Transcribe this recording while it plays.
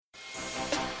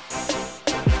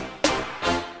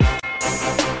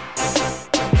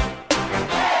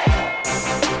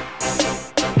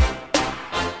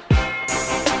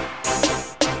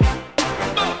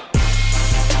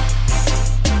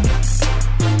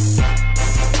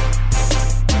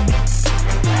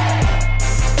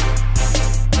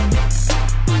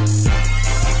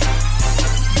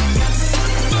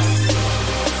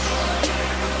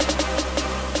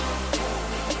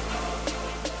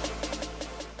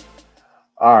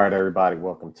All right, everybody,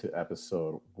 welcome to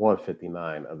episode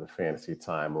 159 of the Fantasy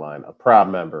Timeline, a proud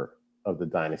member of the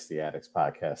Dynasty Addicts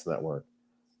Podcast Network.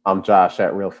 I'm Josh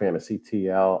at Real Fantasy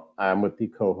TL. I'm with the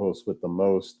co-host with the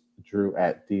most, Drew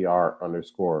at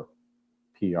DR_PRA.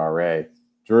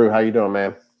 Drew, how you doing,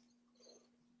 man?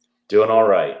 Doing all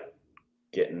right.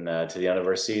 Getting to the end of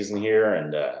our season here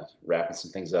and wrapping some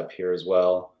things up here as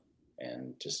well.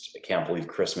 And I can't believe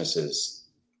Christmas is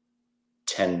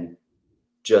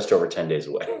just over 10 days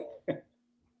away.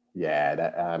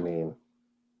 Yeah,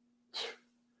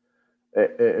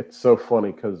 it's so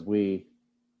funny because we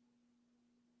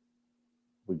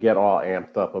get all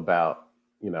amped up about,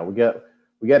 we get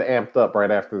amped up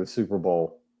right after the Super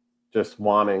Bowl, just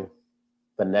wanting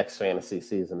the next fantasy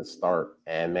season to start.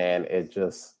 And man, it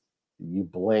just, you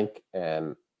blink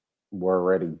and we're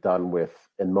already done with,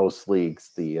 in most leagues,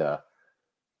 the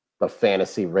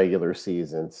fantasy regular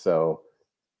season. So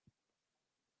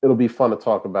it'll be fun to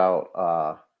talk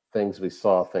about things we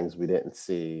saw, things we didn't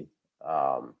see,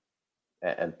 um,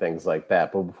 and things like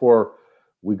that. But before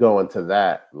we go into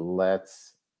that,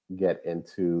 let's get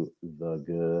into the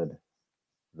good,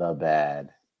 the bad,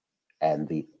 and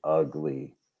the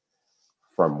ugly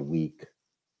from week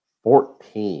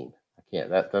 14. I can't,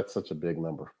 that's such a big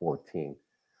number, 14.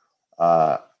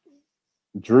 Uh,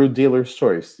 Drew, dealer's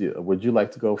choice. Would you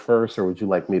like to go first or would you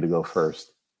like me to go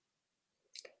first?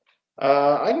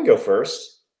 I can go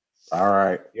first. All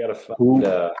right. You got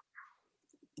to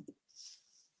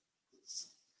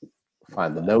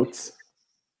find the notes.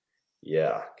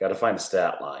 Got to find the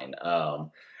stat line.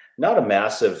 Not a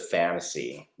massive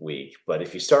fantasy week, but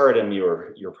if you started him,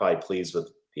 you're probably pleased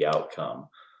with the outcome.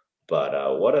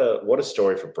 But what a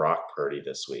story for Brock Purdy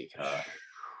this week, huh?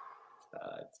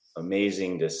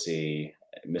 Amazing to see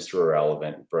Mr.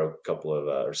 Irrelevant broke a couple of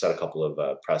or set a couple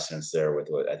of precedents there with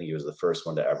what I think he was the first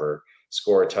one to ever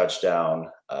score a touchdown,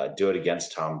 do it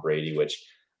against Tom Brady, which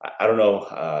I don't know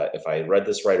if I read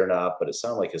this right or not, but it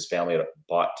sounded like his family had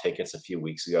bought tickets a few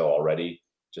weeks ago already,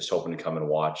 just hoping to come and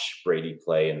watch Brady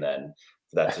play, and then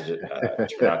for that to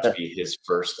turn out to be his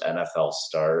first NFL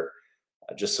start.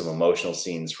 Just some emotional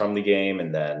scenes from the game,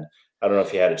 and then I don't know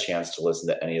if you had a chance to listen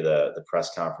to any of the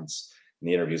press conference and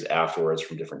the interviews afterwards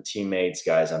from different teammates,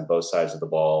 guys on both sides of the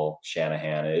ball.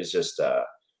 Shanahan is just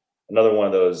another one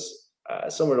of those,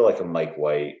 similar to like a Mike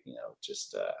White,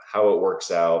 just how it works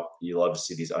out. You love to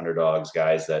see these underdogs,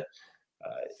 guys that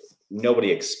nobody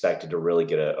expected to really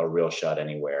get a real shot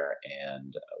anywhere.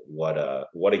 And what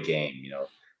a game,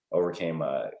 overcame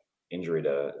injury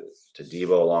to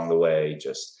Debo along the way,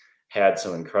 just had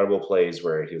some incredible plays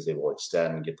where he was able to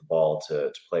extend and get the ball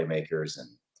to playmakers, and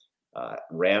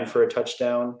ran for a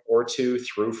touchdown or two,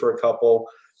 threw for a couple.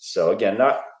 So again,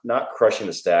 not crushing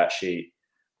the stat sheet,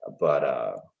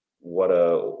 but what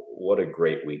a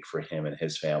great week for him and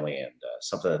his family, and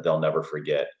something that they'll never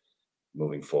forget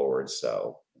moving forward.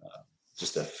 So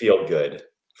just a feel good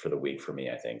for the week for me,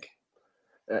 I think.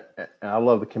 I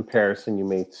love the comparison you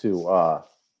made to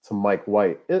Mike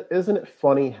White. Isn't it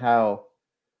funny how,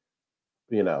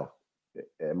 in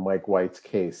Mike White's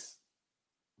case,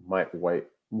 Mike White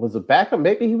was a backup.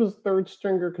 Maybe he was third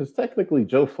stringer because technically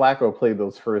Joe Flacco played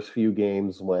those first few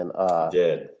games when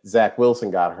Zach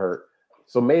Wilson got hurt.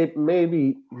 So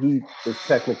maybe he is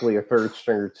technically a third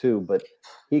stringer too, but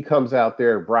he comes out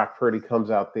there, Brock Purdy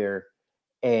comes out there,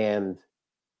 and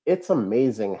it's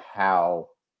amazing how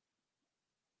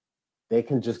they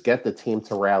can just get the team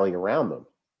to rally around them.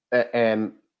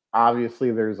 And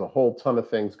obviously there's a whole ton of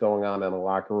things going on in a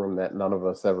locker room that none of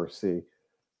us ever see.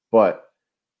 But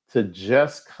to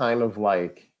just kind of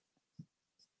like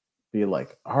be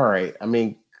like, all right, I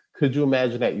mean, could you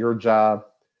imagine at your job,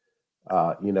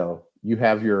 you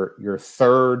have your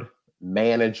third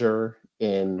manager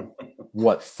in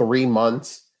 3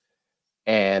 months,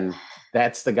 and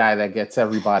that's the guy that gets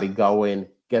everybody going,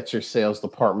 gets your sales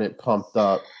department pumped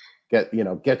up, get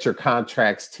your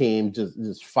contracts team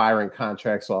just firing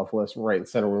contracts off left, right, and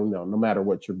center, no matter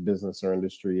what your business or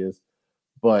industry is.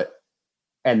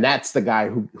 And that's the guy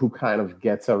who kind of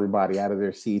gets everybody out of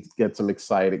their seats, gets them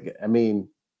excited. I mean,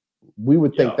 we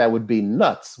would think that would be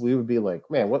nuts. We would be like,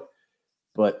 man, what?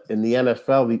 But in the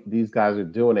NFL, these guys are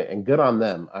doing it, and good on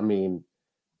them. I mean,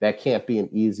 that can't be an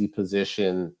easy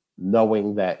position,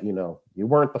 knowing that, you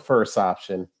weren't the first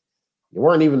option. You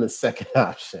weren't even the second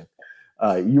option.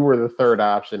 You were the third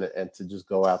option, and to just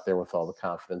go out there with all the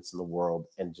confidence in the world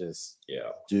and just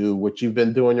do what you've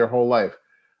been doing your whole life.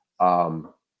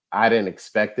 I didn't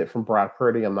expect it from Brock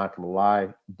Purdy. I'm not going to lie,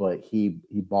 but he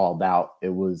balled out.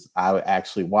 I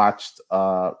actually watched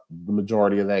the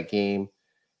majority of that game,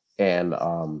 and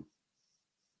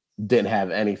didn't have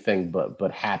anything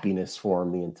but happiness for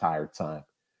him the entire time.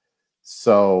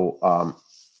 So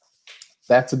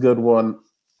that's a good one.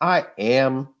 I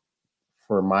am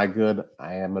for my good.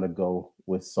 I am gonna go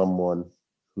with someone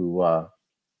who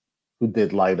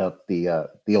did light up the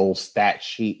old stat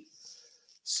sheet,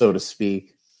 so to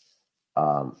speak.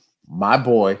 My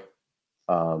boy,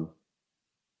 um,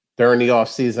 during the off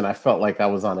season, I felt like I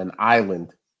was on an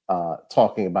island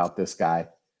talking about this guy,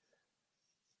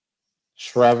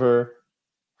 Trevor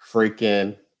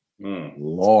freaking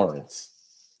Lawrence.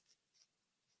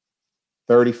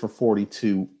 30 for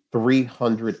 42,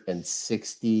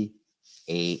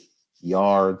 368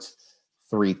 yards,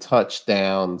 3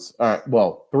 touchdowns. All right,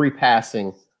 well, 3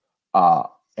 passing,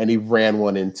 and he ran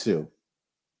one in 2.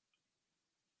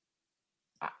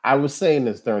 I was saying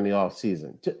this during the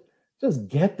offseason. Just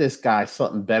get this guy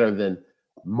something better than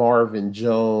Marvin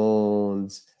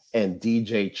Jones and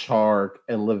DJ Chark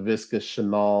and Laviska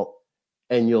Shenault,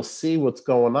 and you'll see what's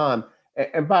going on.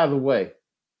 And by the way,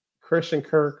 Christian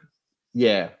Kirk,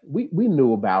 yeah, we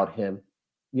knew about him,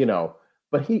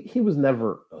 but he was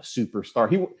never a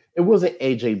superstar. It wasn't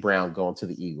AJ Brown going to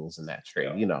the Eagles in that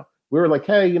trade. We were like,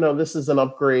 hey, this is an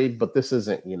upgrade, but this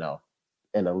isn't,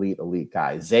 an elite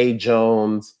guy. Zay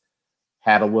Jones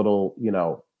had a little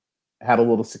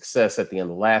success at the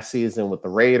end of last season with the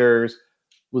Raiders.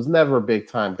 Was never a big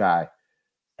time guy.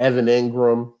 Evan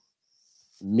Ingram,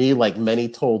 me like many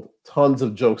told tons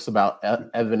of jokes about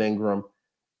Evan Ingram.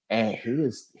 And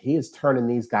he is turning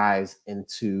these guys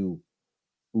into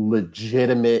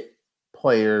legitimate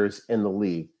players in the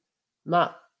league.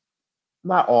 Not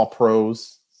all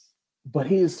pros, but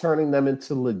he is turning them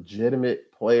into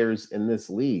legitimate players in this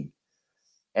league.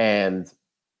 And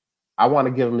I want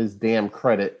to give him his damn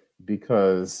credit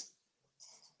because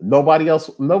nobody else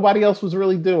was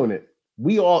really doing it.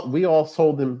 We all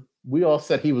told him, we all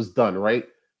said he was done, right?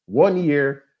 1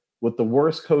 year with the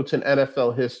worst coach in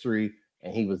NFL history.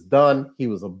 And he was done. He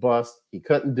was a bust. He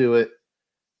couldn't do it.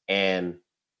 And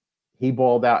he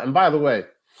balled out. And by the way,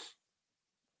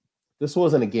 this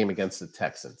wasn't a game against the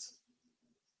Texans.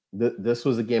 This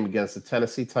was a game against the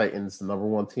Tennessee Titans, the number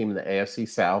 1 team in the AFC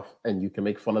South. And you can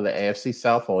make fun of the AFC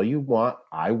South all you want.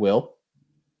 I will.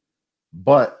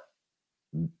 But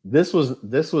this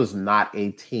was not a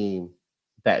team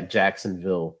that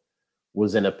Jacksonville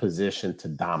was in a position to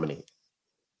dominate.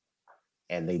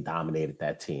 And they dominated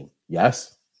that team.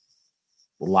 Yes,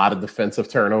 a lot of defensive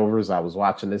turnovers. I was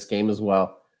watching this game as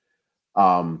well.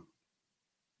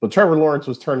 But Trevor Lawrence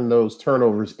was turning those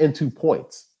turnovers into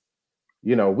points.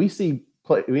 We see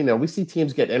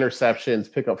teams get interceptions,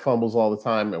 pick up fumbles all the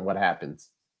time, and what happens?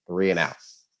 3 and out.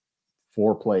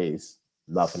 4 plays,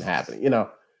 nothing happening.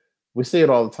 We see it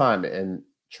all the time. And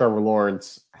Trevor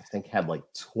Lawrence, I think, had like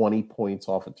 20 points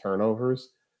off of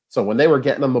turnovers. So when they were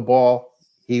getting him the ball,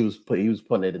 he was putting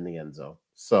it in the end zone.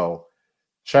 So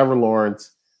Trevor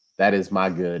Lawrence, that is my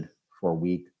good for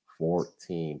week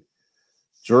 14.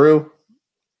 Drew,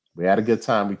 we had a good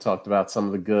time. We talked about some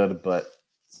of the good, but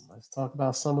let's talk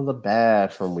about some of the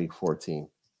bad from week 14.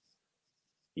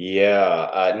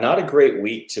 Yeah, not a great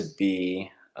week to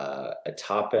be a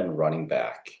top-end running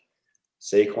back.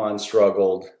 Saquon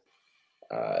struggled.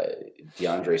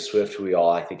 DeAndre Swift, who we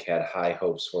all, I think, had high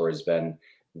hopes for, has been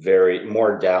very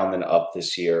more down than up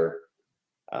this year.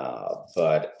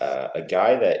 But a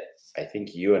guy that I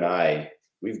think you and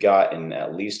we've got in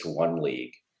at least one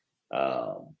league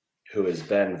who has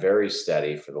been very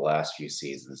steady for the last few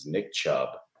seasons, Nick Chubb,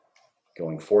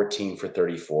 going 14 for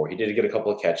 34. He did get a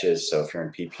couple of catches, so if you're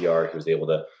in PPR, he was able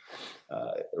to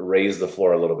raise the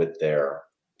floor a little bit there.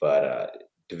 But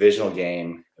divisional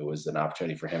game, it was an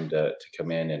opportunity for him to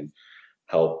come in and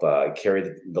help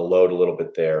carry the load a little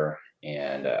bit there.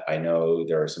 And I know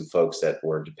there are some folks that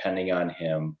were depending on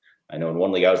him. I know in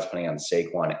one league I was depending on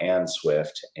Saquon and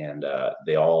Swift, and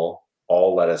they all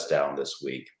let us down this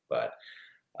week. But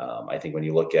I think when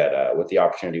you look at what the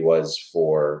opportunity was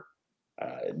for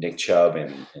Nick Chubb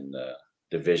in the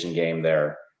division game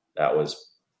there, that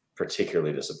was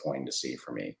particularly disappointing to see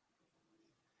for me.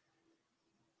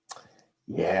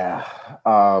 Yeah.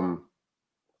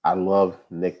 I love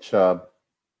Nick Chubb.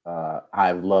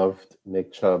 I've loved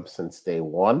Nick Chubb since day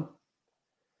one.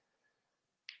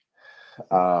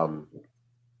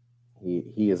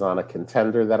 He is on a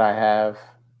contender that I have,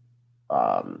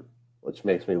 which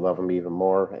makes me love him even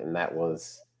more. And that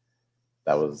was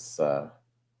hard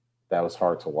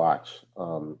to watch.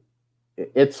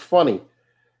 It's funny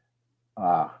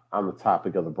on the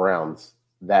topic of the Browns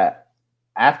that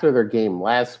after their game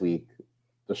last week,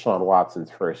 Deshaun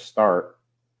Watson's first start,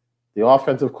 the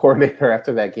offensive coordinator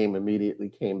after that game immediately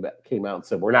came out and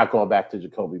said, "We're not going back to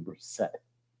Jacoby Brissett."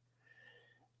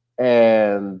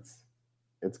 And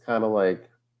it's kind of like,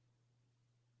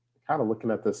 kind of looking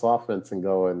at this offense and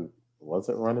going, was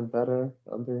it running better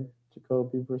under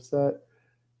Jacoby Brissett?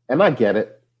 And I get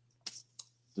it.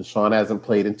 Deshaun hasn't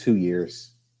played in 2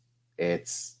 years.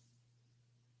 It's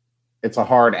a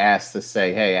hard ask to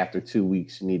say, hey, after 2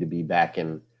 weeks, you need to be back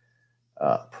in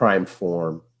prime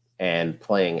form and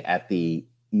playing at the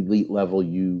elite level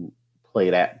you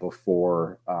played at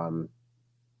before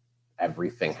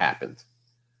everything happened.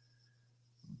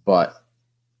 But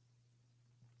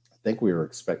I think we were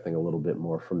expecting a little bit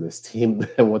more from this team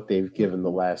than what they've given the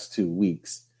last 2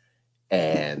 weeks.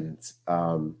 And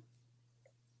the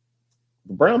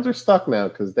Browns are stuck now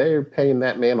because they're paying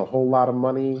that man a whole lot of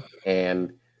money.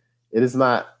 And it is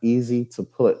not easy to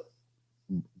put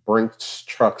Brink's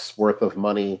truck's worth of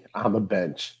money on the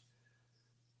bench.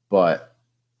 But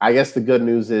I guess the good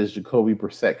news is Jacoby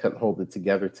Brissett couldn't hold it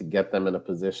together to get them in a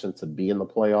position to be in the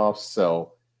playoffs.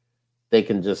 So they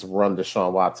can just run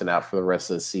Deshaun Watson out for the rest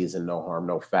of the season, no harm,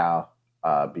 no foul,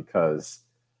 because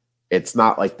it's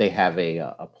not like they have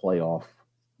a playoff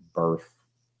berth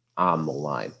on the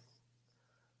line.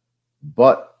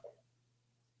 But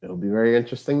it'll be very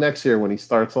interesting next year when he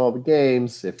starts all the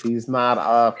games. If he's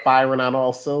not firing on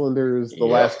all cylinders the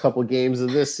last couple of games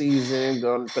of this season,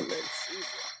 going to the next season,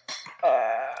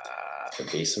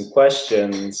 there'll be some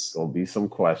questions. There'll be some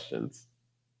questions.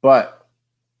 But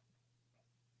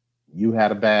you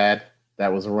had a bad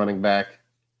that was a running back.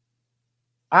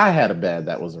 I had a bad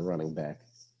that was a running back.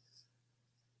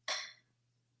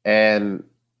 And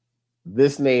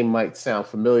this name might sound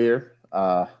familiar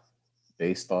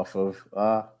based off of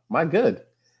my good.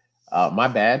 My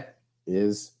bad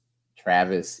is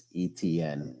Travis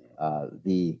Etienne,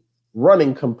 the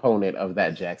running component of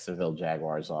that Jacksonville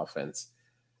Jaguars offense.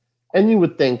 And you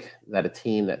would think that a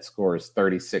team that scores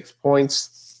 36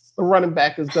 points, the running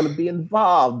back is going to be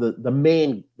involved. The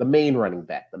main running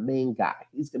back, the main guy,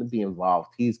 he's going to be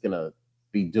involved. He's going to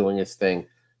be doing his thing,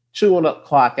 chewing up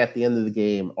clock at the end of the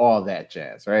game, all that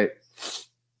jazz, right?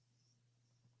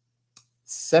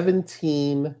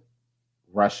 17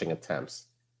 rushing attempts.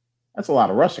 That's a lot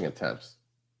of rushing attempts.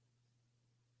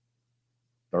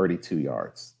 32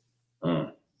 yards.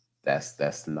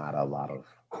 That's not a lot of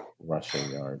rushing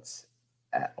yards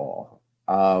at all.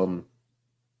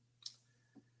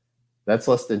 That's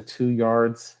less than 2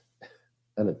 yards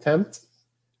an attempt.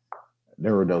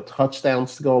 There were no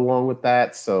touchdowns to go along with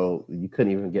that, so you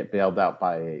couldn't even get bailed out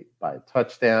by a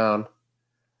touchdown.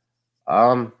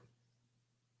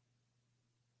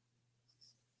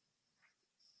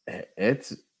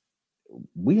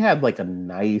 We had like a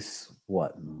nice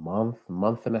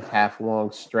month and a half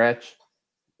long stretch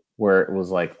where it was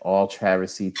like all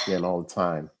Travis Etienne all the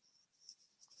time.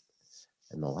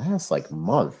 And the last like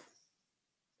month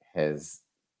has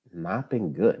not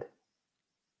been good.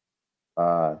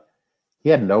 He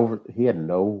had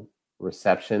no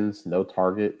receptions, no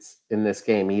targets in this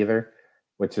game either,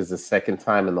 which is the second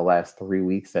time in the last 3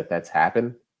 weeks that's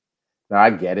happened. Now I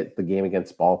get it. The game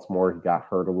against Baltimore, he got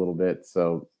hurt a little bit,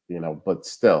 so but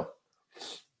still,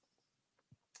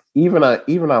 even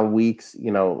on weeks,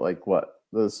 like what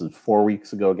this is 4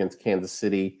 weeks ago against Kansas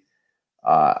City,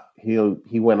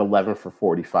 he went 11 for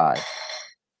 45,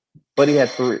 but he had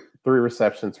three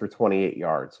receptions for 28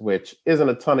 yards, which isn't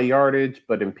a ton of yardage,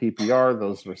 but in PPR,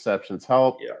 those receptions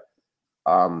help. Yeah.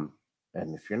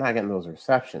 And if you're not getting those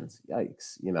receptions,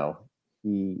 yikes,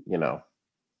 he,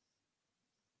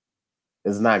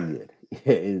 is not good.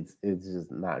 It's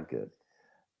just not good.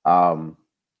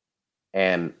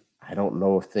 And I don't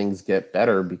know if things get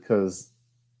better because,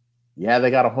 yeah,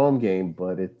 they got a home game,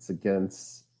 but it's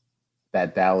against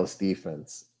that Dallas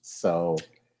defense. So,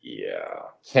 yeah,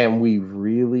 can we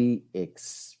really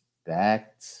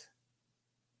expect,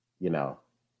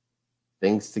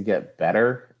 things to get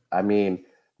better? I mean,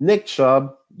 Nick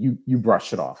Chubb, you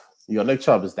brush it off. Nick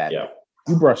Chubb is that. Yeah.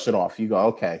 You brush it off. You go,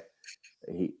 okay,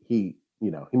 he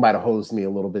might have hosed me a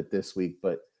little bit this week,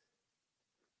 but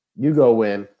you go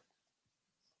in.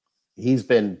 He's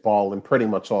been balling pretty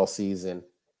much all season.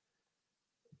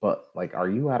 But, like, are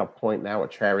you at a point now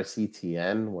with Travis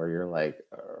Etienne where you're like,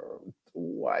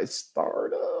 do I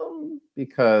start him?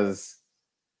 Because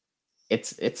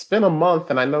it's been a month,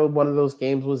 and I know one of those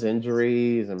games was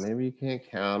injuries, and maybe you can't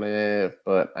count it.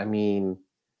 But, I mean,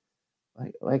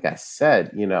 like I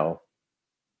said,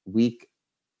 week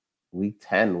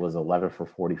 10 was 11 for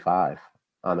 45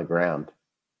 on the ground.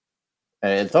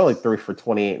 And it's only 3 for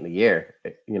 28 in the air,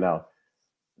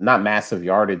 not massive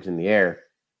yardage in the air.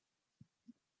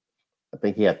 I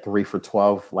think he had 3 for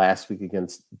 12 last week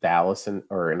against Dallas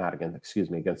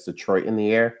against Detroit in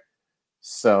the air.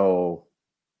 So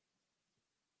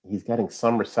he's getting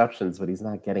some receptions, but he's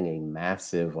not getting a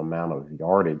massive amount of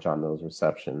yardage on those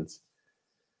receptions.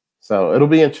 So it'll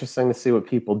be interesting to see what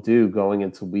people do going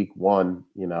into week one.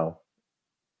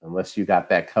 Unless you got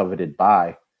that coveted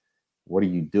bye, what are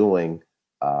you doing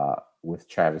with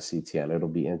Travis Etienne? It'll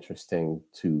be interesting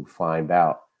to find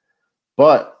out.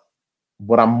 But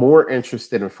what I'm more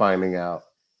interested in finding out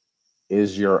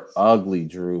is your ugly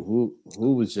Drew,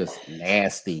 who was just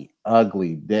nasty,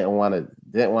 ugly, didn't want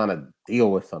to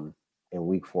deal with him in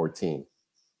week 14.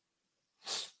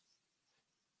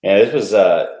 Yeah,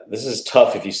 this is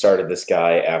tough if you started this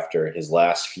guy after his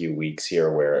last few weeks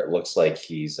here, where it looks like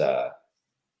he's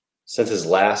since his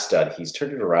last stud, he's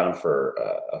turned it around for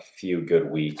a few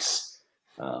good weeks.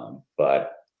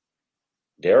 But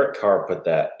Derek Carr put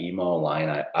that emo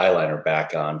eyeliner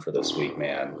back on for this week,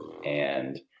 man,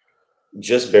 and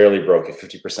just barely broke a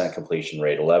 50% completion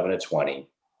rate, 11 to 20,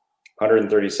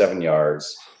 137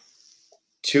 yards,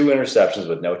 2 interceptions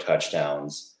with no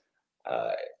touchdowns.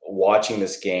 Watching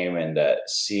this game and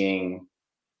seeing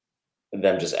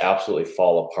them just absolutely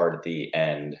fall apart at the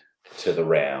end to the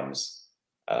Rams.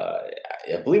 I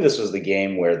believe this was the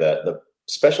game where the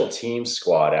special teams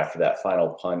squad after that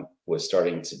final punt was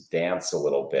starting to dance a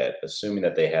little bit, assuming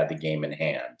that they had the game in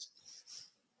hand,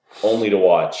 only to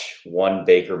watch one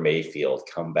Baker Mayfield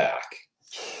come back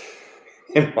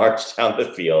and march down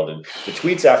the field. And the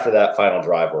tweets after that final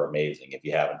drive were amazing if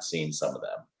you haven't seen some of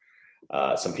them.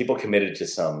 Some people committed to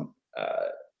some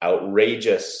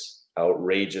outrageous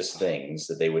things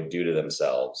that they would do to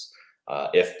themselves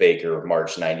if Baker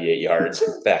marched 98 yards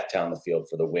back down the field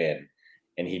for the win.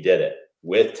 And he did it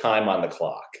with time on the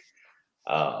clock.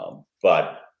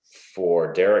 But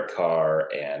for Derek Carr,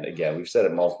 and again, we've said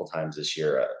it multiple times this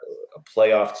year, a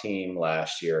playoff team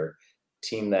last year,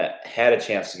 team that had a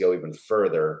chance to go even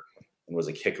further and was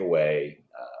a kick away,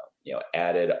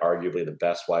 added arguably the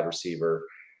best wide receiver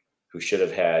who should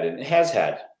have had and has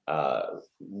had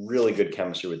really good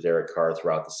chemistry with Derek Carr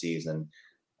throughout the season,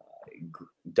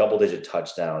 double-digit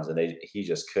touchdowns, and he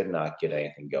just could not get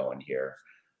anything going here.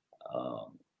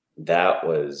 That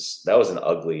was an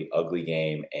ugly, ugly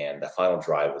game, and the final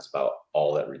drive was about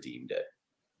all that redeemed it.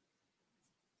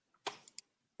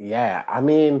 Yeah, I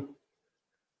mean,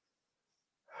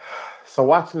 so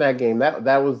watching that game,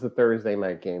 that was the Thursday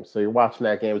night game. So you're watching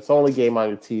that game. It's the only game on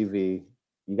your TV.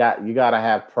 You got to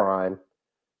have Prime.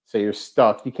 So you're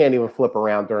stuck. You can't even flip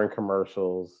around during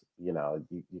commercials. You're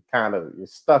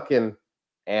stuck in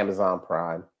Amazon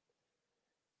Prime.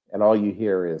 And all you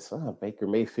hear is, Baker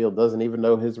Mayfield doesn't even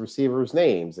know his receivers'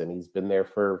 names, and he's been there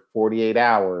for 48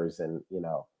 hours, and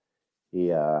he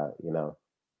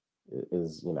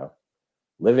is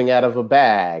living out of a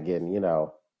bag, and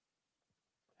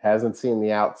hasn't seen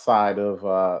the outside of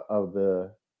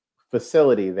the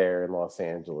facility there in Los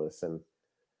Angeles, and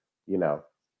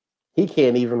he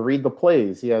can't even read the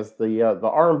plays. He has the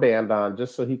armband on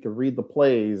just so he can read the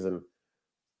plays, and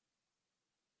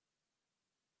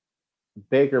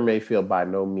Baker Mayfield by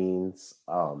no means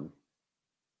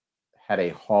had a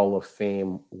Hall of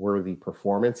Fame worthy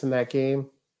performance in that game,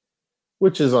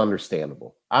 which is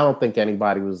understandable. I don't think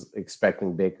anybody was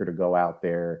expecting Baker to go out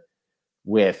there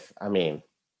with,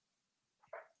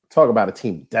 talk about a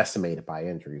team decimated by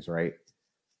injuries, right?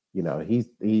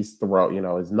 He's thrown,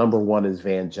 his number 1 is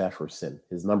Van Jefferson.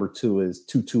 His number 2 is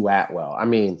Tutu Atwell.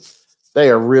 They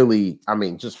are really,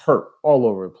 just hurt all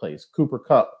over the place. Cooper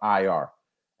Kupp, IR.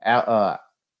 Allen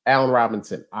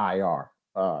Robinson, IR.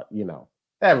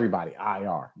 Everybody,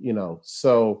 IR.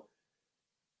 So,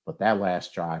 but that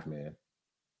last drive, man,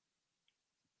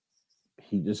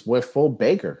 he just went full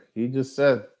Baker. He just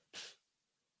said,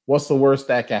 what's the worst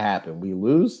that can happen? We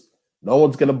lose? No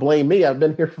one's going to blame me. I've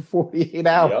been here for 48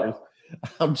 hours.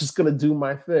 Yep. I'm just going to do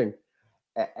my thing.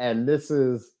 And this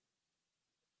is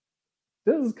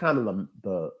kind of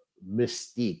the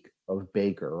mystique of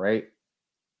Baker, right?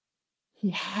 He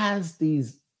has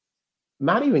these,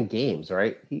 not even games,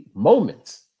 right?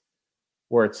 Moments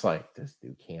where it's like, this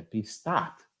dude can't be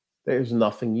stopped. There's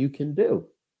nothing you can do.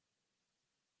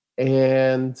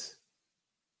 And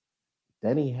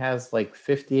then he has like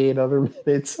 58 other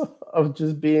minutes of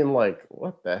just being like,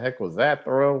 what the heck was that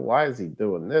throw? Why is he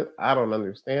doing this? I don't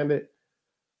understand it.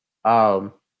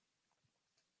 I'm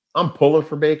pulling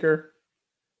for Baker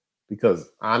because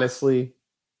honestly,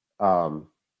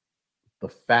 the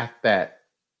fact that,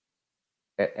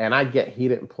 and I get he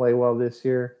didn't play well this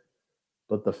year,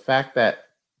 but the fact that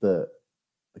the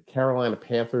Carolina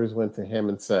Panthers went to him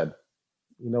and said,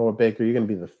 you know what, Baker, you're going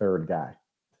to be the third guy.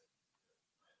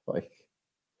 Like,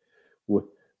 with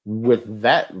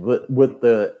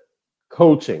the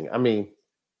coaching,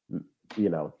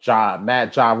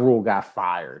 Matt Ja Rule got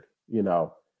fired,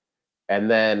 and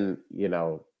then,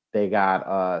 they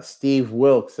got Steve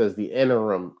Wilkes as the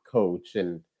interim coach,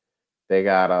 and they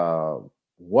got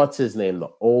what's his name, the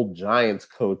old Giants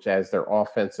coach as their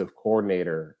offensive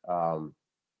coordinator,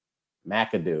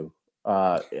 McAdoo.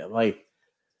 Yeah, like,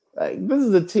 this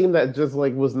is a team that just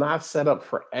like was not set up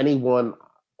for anyone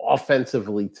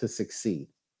offensively to succeed.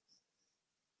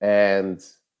 And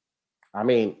I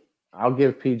mean, I'll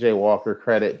give PJ Walker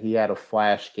credit. He had a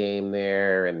flash game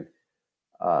there, and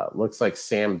looks like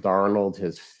Sam Darnold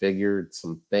has figured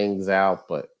some things out.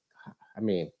 But I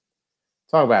mean,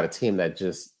 talk about a team that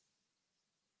just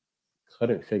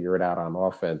couldn't figure it out on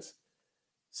offense.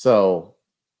 So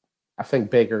I think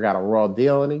Baker got a raw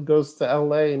deal, and he goes to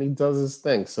LA and he does his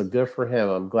thing. So good for him.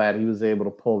 I'm glad he was able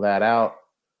to pull that out.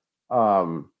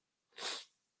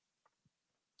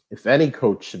 If any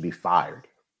coach should be fired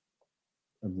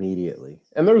immediately,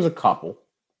 and there's a couple.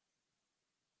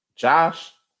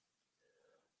 Josh,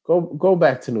 go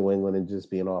back to New England and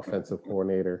just be an offensive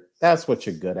coordinator. That's what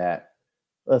you're good at.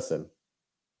 Listen,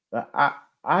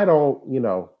 I don't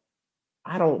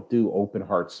do open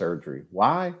heart surgery.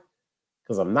 Why?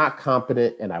 Because I'm not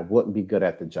competent and I wouldn't be good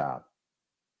at the job.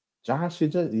 Josh,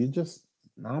 you're just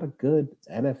not a good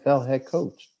NFL head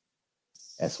coach.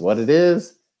 That's what it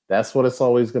is. That's what it's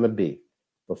always going to be.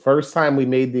 The first time we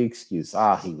made the excuse,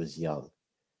 he was young.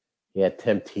 He had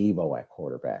Tim Tebow at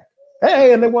quarterback.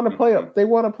 Hey, and they won a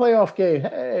playoff game.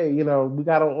 Hey, we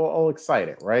got all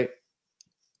excited, right?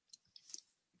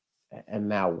 And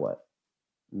now what?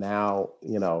 Now,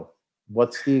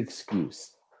 what's the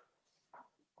excuse?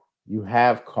 You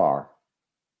have Carr,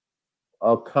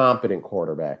 a competent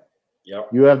quarterback. Yep.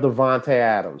 You have Devontae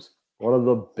Adams, one of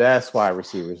the best wide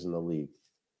receivers in the league.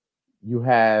 You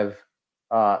have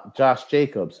Josh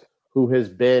Jacobs, who has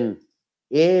been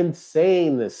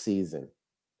insane this season.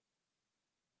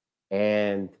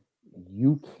 And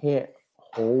you can't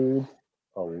hold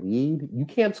a lead. You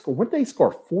can't score. What did they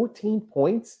score? 14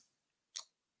 points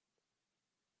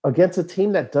against a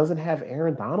team that doesn't have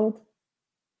Aaron Donald?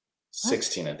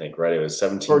 16, I think, right? It was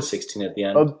 17, 16 at the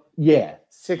end. Yeah,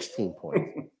 16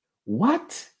 points.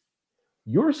 What?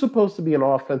 You're supposed to be an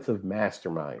offensive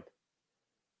mastermind.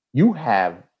 You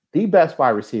have the best wide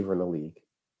receiver in the league.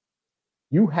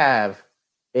 You have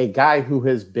a guy who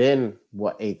has been,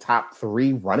 a top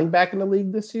 3 running back in the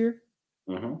league this year?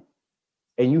 Mm-hmm.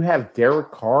 And you have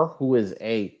Derek Carr, who is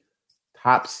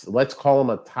let's call him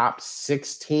a top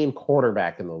 16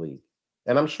 quarterback in the league.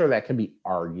 And I'm sure that can be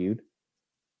argued.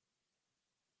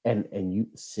 And you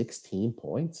 16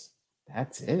 points?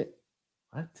 That's it.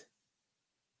 What?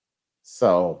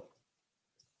 So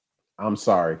I'm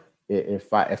sorry.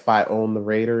 If I own the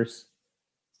Raiders,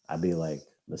 I'd be like,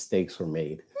 mistakes were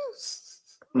made.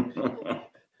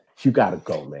 You gotta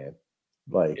go, man.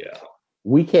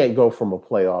 We can't go from a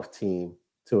playoff team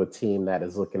to a team that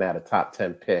is looking at a top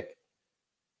 10 pick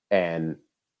and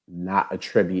not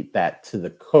attribute that to the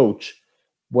coach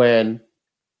when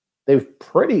they've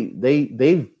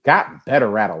got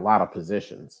better at a lot of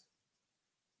positions.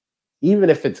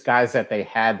 Even if it's guys that they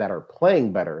had that are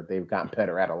playing better, they've gotten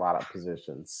better at a lot of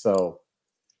positions. So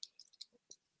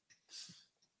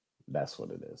that's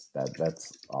what it is.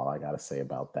 That's all I got to say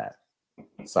about that.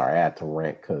 Sorry, I had to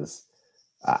rant because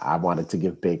I wanted to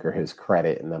give Baker his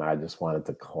credit, and then I just wanted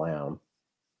to clown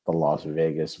the Las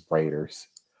Vegas Raiders.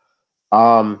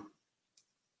 My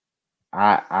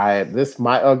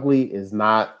ugly is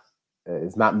not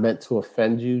meant to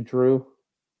offend you, Drew.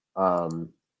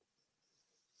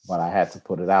 But I had to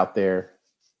put it out there.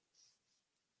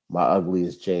 My ugly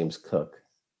is James Cook.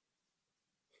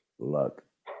 Look,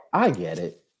 I get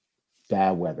it.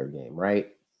 Bad weather game,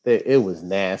 right? It was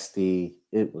nasty.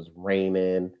 It was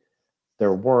raining.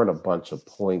 There weren't a bunch of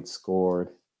points scored.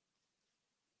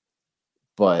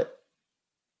 But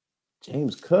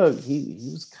James Cook, he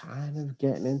was kind of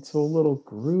getting into a little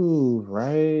groove,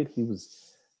 right? He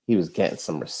was getting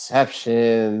some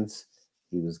receptions.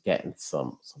 He was getting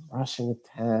some rushing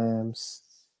attempts.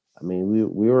 I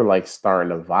mean, we were like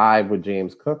starting to vibe with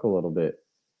James Cook a little bit.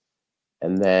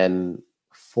 And then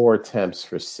 4 attempts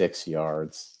for 6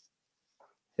 yards.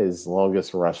 His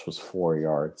longest rush was 4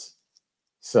 yards.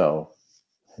 So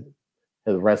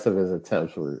the rest of his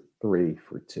attempts were 3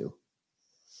 for 2.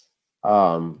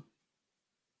 And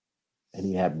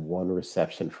he had 1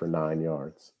 reception for 9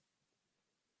 yards.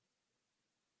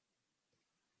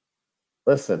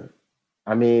 Listen,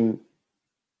 I mean,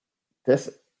 this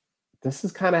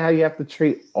is kind of how you have to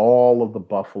treat all of the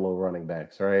Buffalo running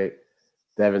backs, right?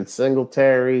 Devin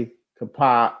Singletary,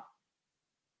 Kapop,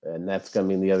 and that's going to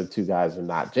mean the other 2 guys are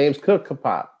not. James Cook,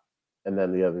 Kapop. and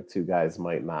then the other two guys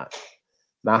might not.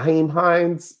 Naheem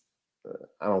Hines,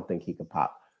 I don't think he could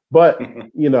pop. But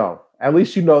at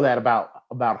least you know that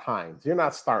about Hines. You're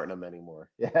not starting him anymore.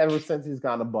 Ever since he's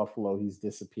gone to Buffalo, he's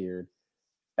disappeared.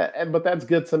 But that's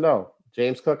good to know.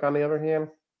 James Cook, on the other hand,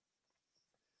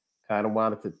 kind of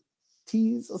wanted to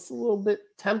tease us a little bit,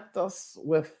 tempt us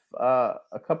with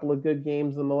a couple of good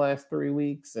games in the last 3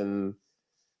 weeks, and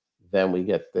then we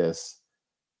get this.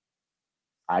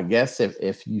 I guess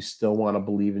if you still want to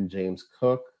believe in James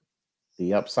Cook,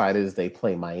 the upside is they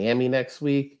play Miami next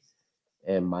week,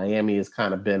 and Miami has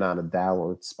kind of been on a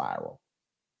downward spiral.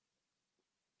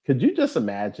 Could you just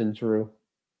imagine, Drew?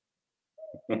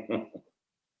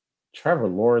 Trevor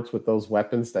Lawrence with those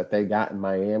weapons that they got in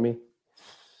Miami.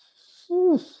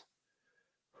 Oof.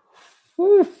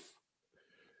 Oof.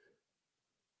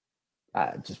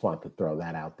 I just want to throw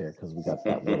that out there because we got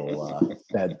that little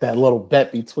that little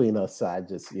bet between us. So I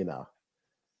just yeah,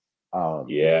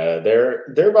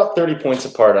 they're about 30 points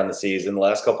apart on the season. The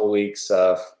last couple of weeks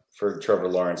for Trevor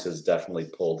Lawrence has definitely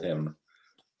pulled him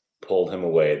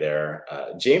away there.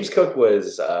 James Cook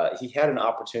was he had an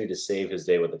opportunity to save his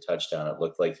day with a touchdown. It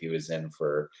looked like he was in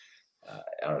for I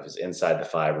don't know if it was inside the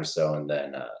 5 or so, and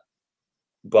then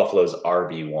Buffalo's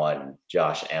RB1,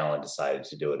 Josh Allen, decided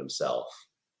to do it himself.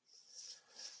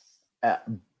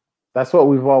 That's what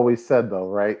we've always said, though,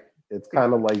 right? It's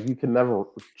kind of like you can never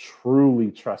truly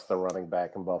trust a running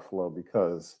back in Buffalo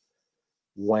because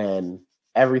when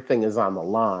everything is on the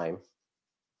line,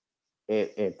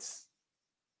 it's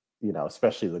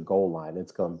especially the goal line,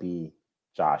 it's going to be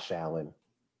Josh Allen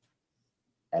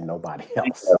and nobody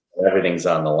else. Everything's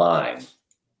on the line.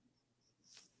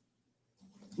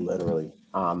 Literally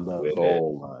on the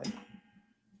goal line.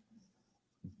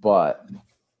 But,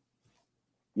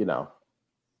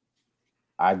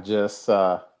 I just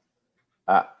I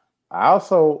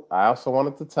also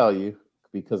wanted to tell you,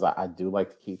 because I do like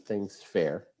to keep things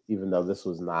fair, even though this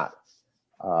was not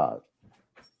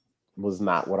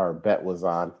what our bet was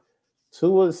on.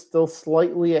 Tua is still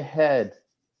slightly ahead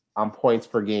on points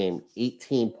per game,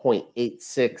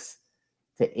 18.86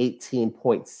 to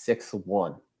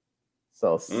 18.61.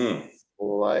 So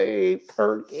slight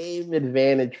per game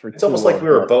advantage for It's almost like we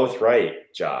were both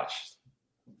right, Josh.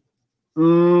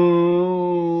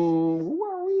 Who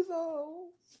are we though?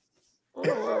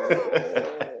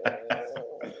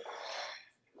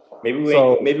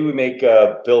 Maybe we make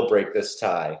Bill break this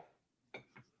tie.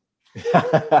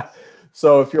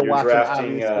 So if you're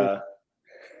watching, drafting,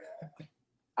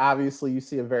 obviously you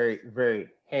see a very, very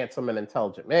handsome and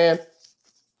intelligent man.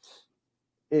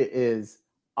 It is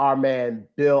our man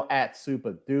Bill at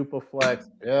Super Duper Flex.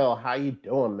 Bill, how you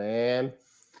doing, man?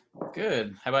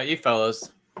 Good. How about you,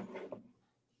 fellas?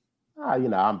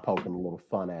 I'm poking a little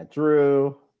fun at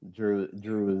Drew.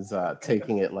 Drew is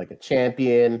taking it like a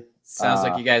champion. Sounds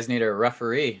like you guys need a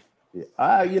referee.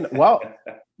 Well,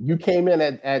 you came in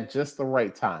at just the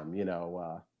right time.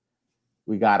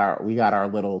 We got our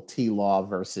little T-Law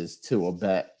versus Tua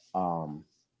bet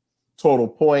total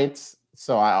points.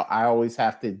 So I always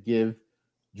have to give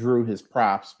Drew his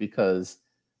props because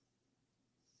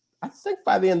I think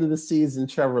by the end of the season,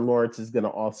 Trevor Lawrence is going to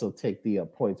also take the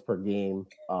points per game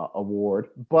award.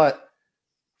 But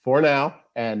for now,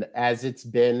 and as it's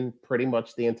been pretty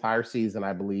much the entire season,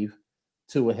 I believe,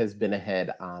 Tua has been ahead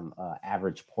on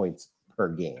average points per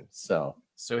game. So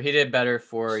he did better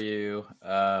for you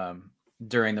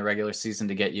during the regular season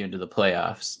to get you into the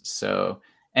playoffs. So,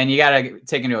 and you got to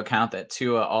take into account that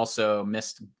Tua also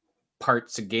missed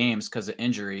parts of games because of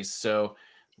injuries. So,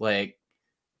 the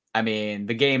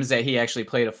games that he actually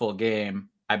played a full game,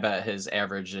 I bet his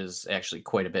average is actually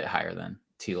quite a bit higher than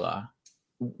T-Law.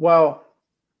 Well,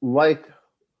 like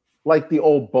the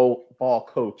old ball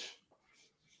coach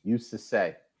used to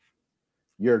say,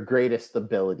 your greatest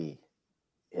ability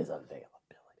is availability.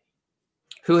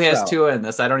 Who has Tua in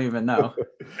this? I don't even know.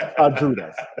 Drew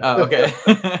does. Oh, okay.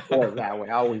 Or that way.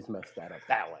 I always mess that up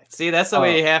that way. See, that's the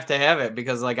way you have to have it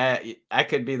because, I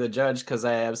could be the judge because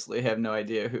I absolutely have no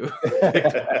idea who.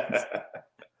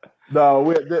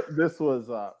 No, this was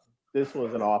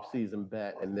an off-season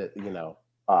bet, and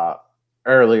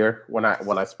earlier when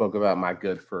I spoke about my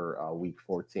good for week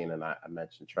 14, and I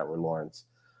mentioned Trevor Lawrence.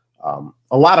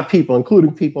 A lot of people,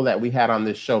 including people that we had on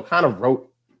this show, kind of wrote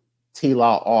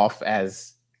T-Law off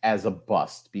as a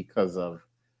bust because of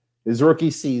his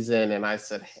rookie season. And I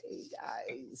said, hey,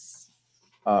 guys,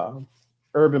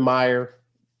 Urban Meyer,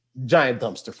 giant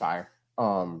dumpster fire.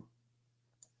 I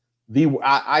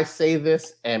say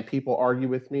this and people argue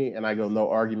with me, and I go, no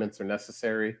arguments are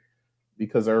necessary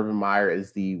because Urban Meyer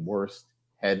is the worst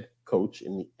head coach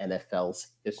in the NFL's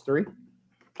history.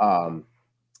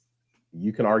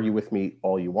 You can argue with me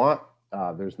all you want.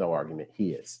 There's no argument.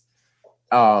 He is.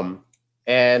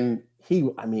 And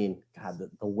I mean, God,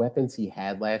 the weapons he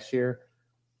had last year,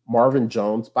 Marvin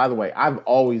Jones. By the way, I've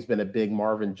always been a big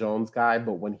Marvin Jones guy,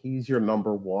 but when he's your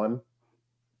number one,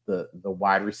 the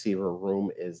wide receiver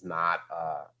room is not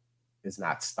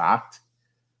stocked.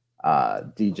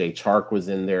 DJ Chark was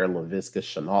in there, Laviska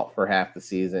Shenault for half the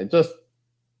season. It just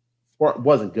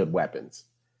wasn't good weapons.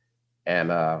 And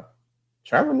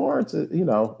Trevor Lawrence,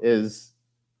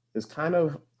 is kind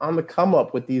of on the come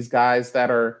up with these guys that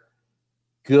are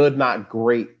good, not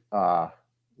great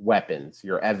weapons.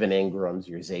 Your Evan Ingrams,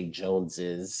 your Zay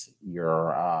Joneses,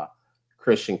 your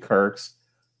Christian Kirks.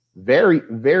 Very,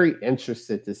 very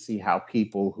interested to see how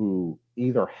people who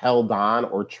either held on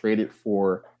or traded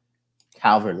for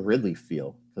Calvin Ridley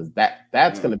feel, because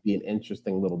that's going to be an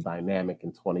interesting little dynamic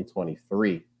in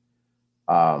 2023.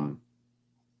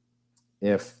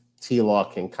 If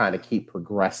T-Law can kind of keep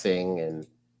progressing, and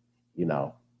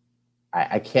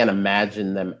I can't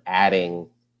imagine them adding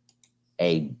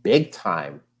a big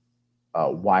time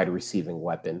wide receiving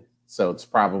weapon. So it's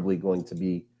probably going to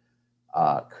be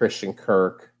Christian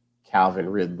Kirk, Calvin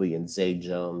Ridley, and Zay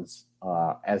Jones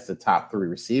as the top three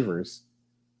receivers.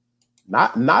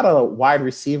 Not a wide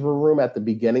receiver room at the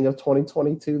beginning of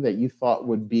 2022 that you thought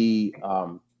would be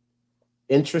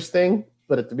interesting,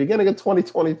 but at the beginning of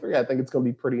 2023, I think it's going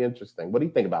to be pretty interesting. What do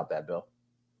you think about that, Bill?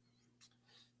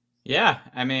 Yeah,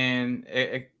 I mean,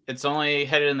 it's only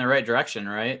headed in the right direction,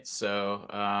 right? So,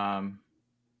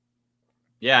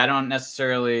 yeah, I don't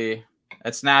necessarily.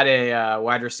 It's not a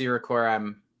wide receiver core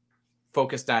I'm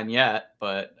focused on yet,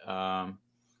 but I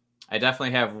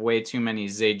definitely have way too many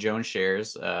Zay Jones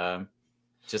shares,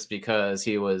 just because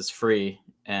he was free,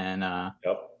 and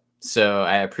so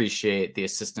I appreciate the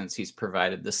assistance he's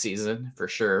provided this season for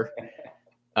sure.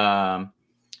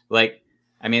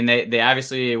 I mean, they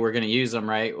obviously were going to use him,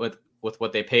 right, with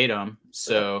what they paid him.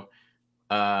 So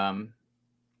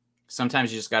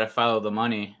sometimes you just got to follow the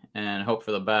money and hope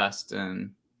for the best.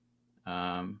 And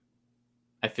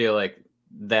I feel like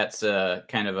that's a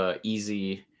kind of a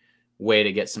easy way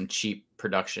to get some cheap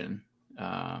production.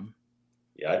 I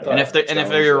thought, and if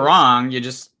they're wrong, you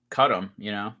just cut them,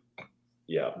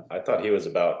 Yeah, I thought he was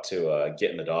about to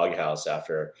get in the doghouse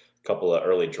after a couple of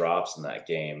early drops in that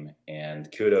game.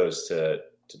 And kudos to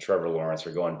Trevor Lawrence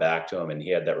for going back to him, and he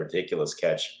had that ridiculous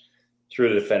catch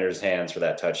through the defender's hands for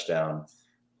that touchdown.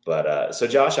 But so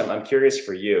Josh, I'm curious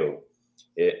for you.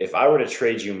 If I were to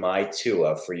trade you my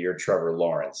Tua for your Trevor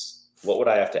Lawrence, what would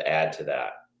I have to add to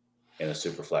that in a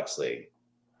Superflex league?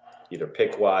 Either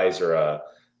pick wise or a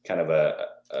kind of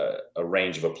a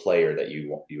range of a player that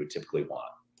you would typically want.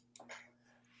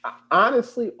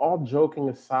 Honestly, all joking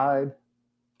aside,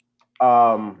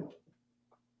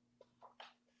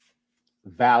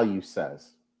 value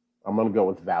says. I'm going to go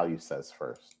with value says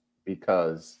first,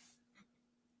 because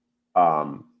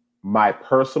my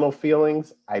personal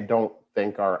feelings, I don't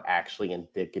think are actually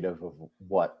indicative of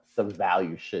what the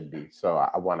value should be. So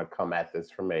I want to come at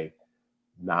this from a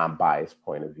non-biased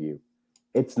point of view.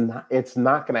 It's not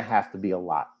going to have to be a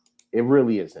lot. It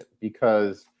really isn't,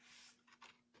 because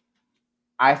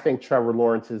I think Trevor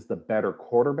Lawrence is the better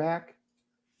quarterback,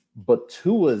 but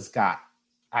Tua's got,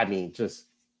 just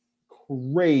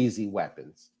crazy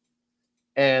weapons.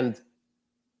 And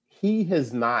he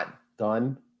has not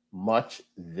done much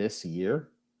this year.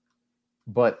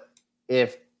 But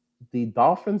if the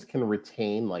Dolphins can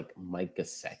retain like Mike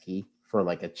Gesicki for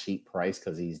like a cheap price,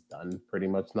 because he's done pretty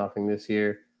much nothing this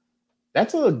year,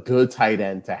 that's a good tight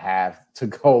end to have to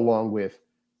go along with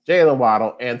Jalen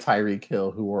Waddle and Tyreek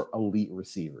Hill, who are elite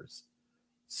receivers.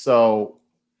 So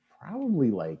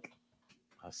probably like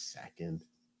a second.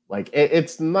 Like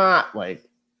it's not like,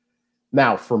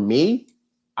 now for me,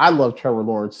 I love Trevor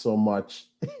Lawrence so much.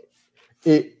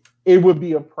 It would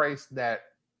be a price that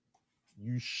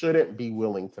you shouldn't be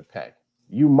willing to pay.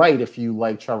 You might if you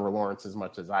like Trevor Lawrence as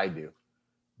much as I do.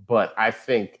 But I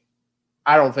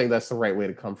don't think that's the right way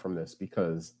to come from this,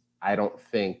 because I don't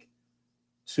think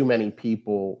too many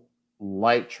people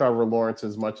like Trevor Lawrence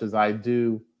as much as I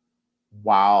do,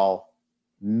 while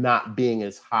not being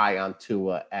as high on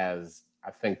Tua as I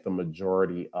think the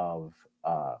majority of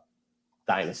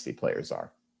dynasty players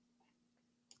are.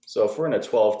 So if we're in a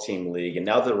 12-team league, and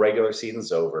now the regular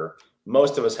season's over,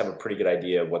 most of us have a pretty good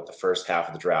idea of what the first half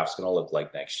of the draft is going to look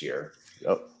like next year.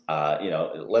 Yep.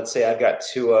 Let's say I've got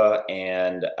Tua,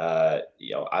 and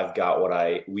I've got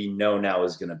what we know now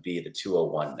is going to be the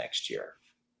 201 next year.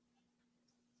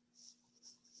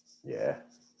 Yeah,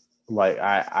 like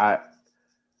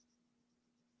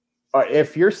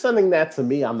if you're sending that to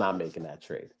me, I'm not making that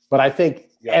trade. But I think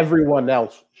everyone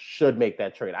else should make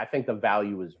that trade. I think the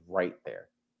value is right there.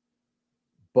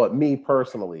 But me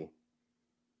personally,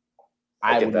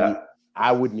 I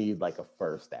would need like a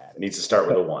first add. Needs to start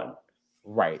with a 1.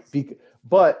 Right.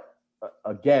 But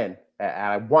again,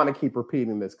 I want to keep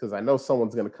repeating this because I know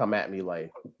someone's going to come at me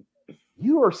like,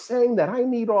 you are saying that I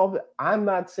need all the. I'm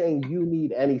not saying you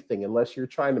need anything unless you're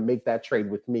trying to make that trade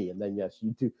with me. And then yes,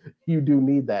 you do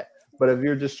need that. But if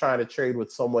you're just trying to trade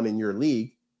with someone in your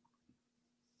league,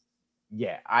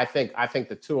 yeah, I think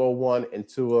the 201 and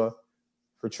Tua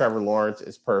for Trevor Lawrence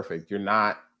is perfect. You're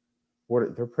not.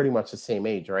 They're pretty much the same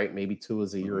age, right? Maybe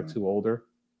Tua's a year or two older.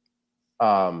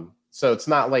 So it's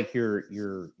not like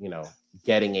you're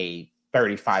getting a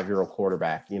 35-year-old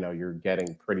quarterback. You're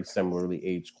getting pretty similarly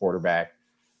aged quarterback.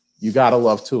 You gotta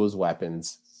love Tua's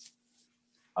weapons.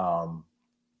 The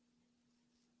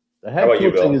head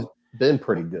coaching has been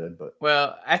pretty good,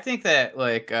 but I think that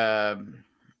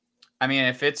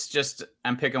if it's just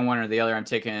I'm picking one or the other, I'm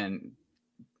taking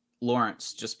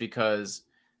Lawrence just because,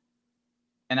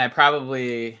 and I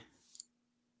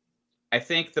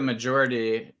think the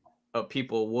majority of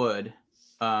people would,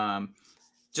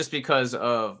 just because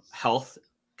of health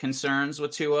concerns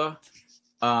with Tua.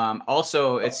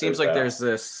 Also, it seems like there's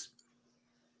this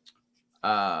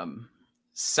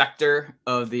sector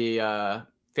of the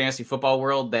fantasy football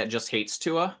world that just hates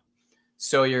Tua.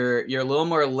 So you're a little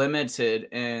more limited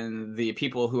in the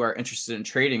people who are interested in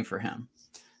trading for him.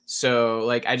 So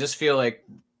I just feel like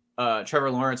Trevor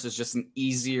Lawrence is just an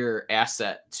easier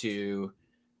asset to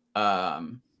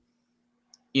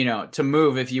to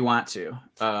move if you want to.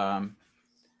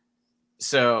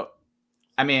 So,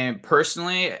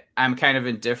 personally, I'm kind of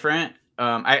indifferent.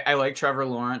 I like Trevor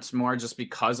Lawrence more just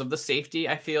because of the safety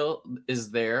I feel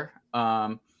is there.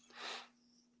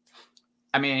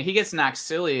 He gets knocked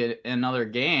silly in another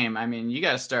game. You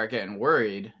got to start getting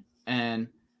worried. And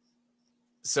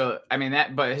so,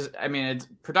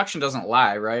 production doesn't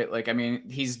lie, right?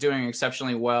 He's doing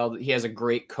exceptionally well. He has a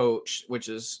great coach, which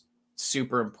is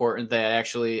super important, that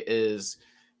actually is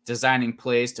designing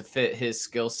plays to fit his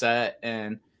skill set.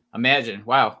 And imagine,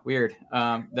 wow, weird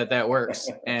that works.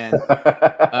 And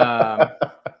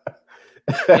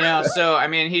so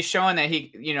he's showing that he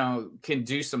can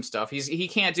do some stuff. He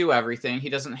can't do everything. He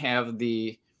doesn't have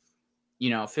the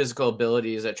physical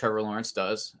abilities that Trevor Lawrence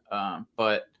does.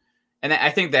 But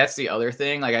I think that's the other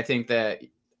thing. I think that,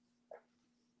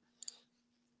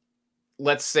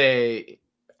 let's say,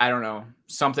 I don't know,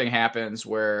 something happens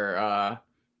where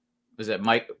was it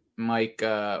Mike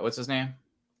what's his name?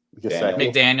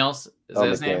 McDaniels. Is that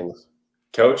his name?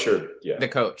 Coach or the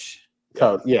coach?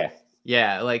 Coach, yeah.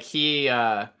 Yeah, he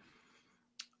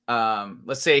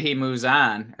let's say he moves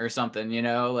on or something,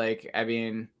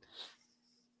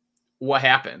 what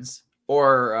happens?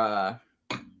 Or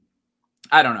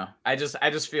I don't know. I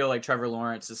just feel like Trevor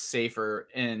Lawrence is safer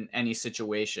in any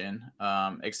situation,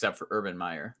 except for Urban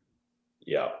Meyer.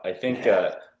 Yeah, I think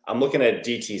I'm looking at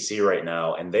DTC right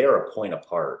now, and they are a point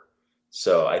apart.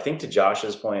 So I think to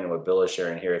Josh's point and what Bill is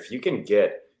sharing here, if you can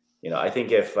get, I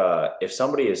think if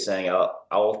somebody is saying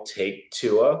I'll take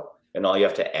Tua, and all you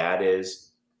have to add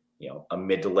is, a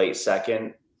mid to late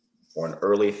second or an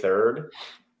early third,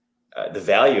 the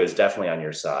value is definitely on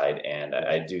your side. And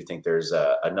I do think there's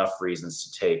enough reasons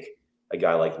to take a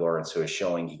guy like Lawrence who is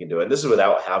showing he can do it. And this is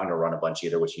without having to run a bunch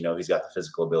either, which, he's got the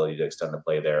physical ability to extend the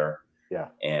play there. Yeah.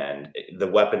 And the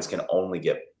weapons can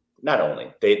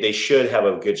they should have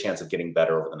a good chance of getting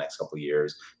better over the next couple of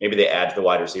years. Maybe they add to the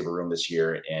wide receiver room this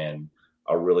year in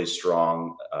a really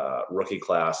strong rookie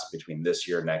class between this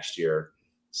year and next year.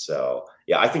 So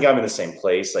yeah, I think I'm in the same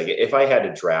place. If I had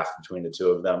to draft between the two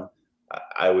of them,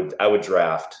 I would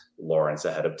draft Lawrence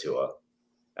ahead of Tua.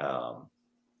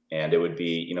 And it would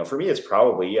be, for me, it's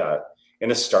probably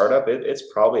in a startup, it's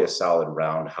probably a solid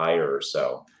round higher or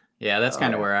so. Yeah, that's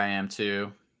kind of where I am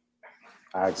too.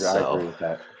 I agree with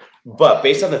that. But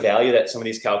based on the value that some of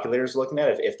these calculators are looking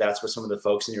at, if that's what some of the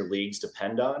folks in your leagues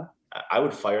depend on, I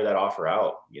would fire that offer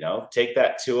out. Take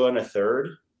that Tua and a third,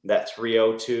 that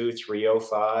 302,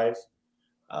 305.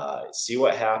 See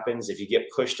what happens. If you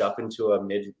get pushed up into a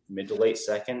mid to late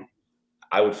second,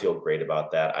 I would feel great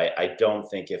about that. I don't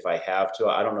think if I have to,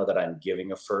 I don't know that I'm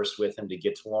giving a first with him to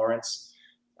get to Lawrence.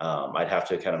 I'd have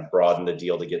to kind of broaden the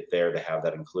deal to get there to have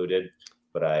that included.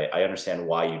 But I understand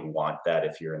why you'd want that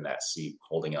if you're in that seat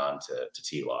holding on to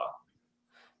T-Law.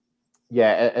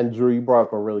 Yeah, and Drew, you brought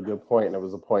up a really good point, and it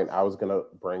was a point I was going to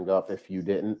bring up if you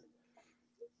didn't.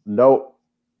 Know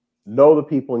the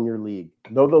people in your league.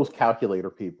 Know those calculator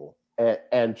people.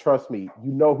 And trust me,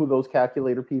 you know who those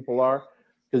calculator people are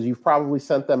because you've probably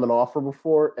sent them an offer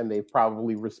before, and they've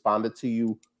probably responded to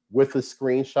you with a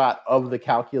screenshot of the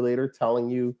calculator telling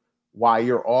you why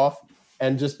you're off,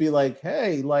 and just be like,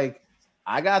 hey, like,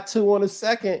 I got 2 on a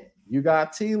second, you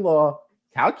got T-Law.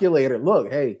 Calculator, look,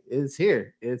 hey, it's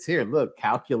here. It's here. Look,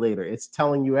 calculator. It's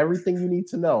telling you everything you need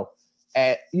to know.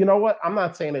 And you know what? I'm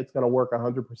not saying it's going to work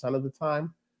 100% of the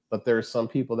time, but there are some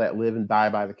people that live and die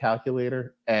by the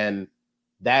calculator. And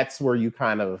that's where you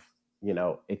kind of,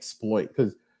 exploit.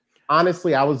 Because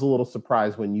honestly, I was a little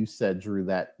surprised when you said, Drew,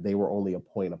 that they were only a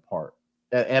point apart.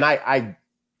 And I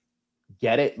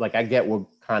get it. Like, I get what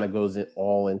kind of goes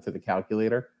all into the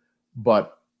calculator,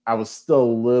 but I was still a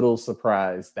little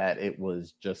surprised that it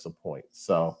was just a point.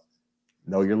 So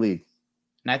know your league.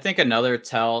 And I think another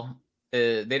tell,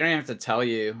 they don't even have to tell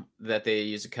you that they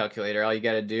use a calculator. All you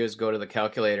got to do is go to the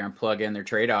calculator and plug in their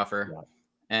trade offer. Yep.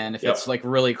 And if it's like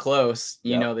really close,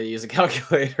 you know, they use a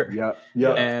calculator.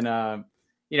 Yeah. And,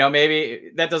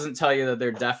 maybe that doesn't tell you that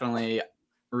they're definitely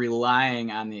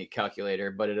relying on the calculator,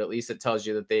 but at least it tells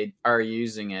you that they are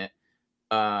using it.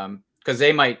 Because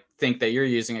they might think that you're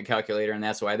using a calculator and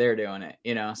that's why they're doing it,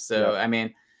 So, I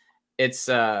mean, it's,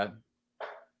 but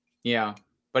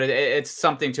it's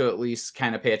something to at least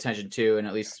kind of pay attention to and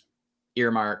at least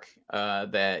earmark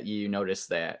that you notice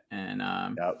that. And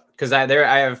because I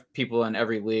have people in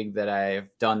every league that I've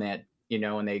done that,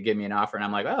 when they give me an offer and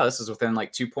I'm like, oh, this is within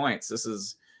like 2 points. This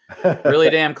is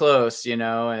really damn close,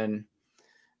 and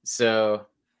so,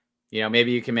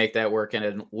 maybe you can make that work in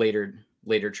a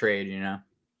later trade,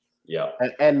 Yeah.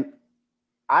 And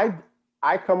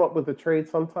I come up with a trade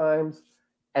sometimes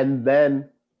and then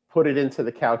put it into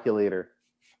the calculator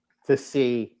to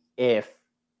see if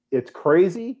it's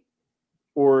crazy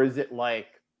or is it like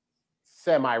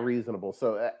semi-reasonable.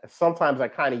 So sometimes I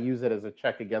kind of use it as a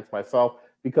check against myself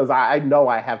because I know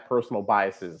I have personal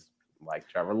biases like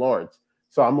Trevor Lawrence.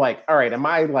 So I'm like, all right, am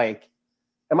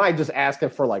I just asking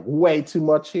for like way too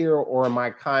much here, or am I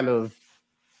kind of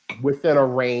within a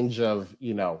range of,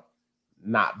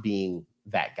 not being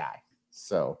that guy?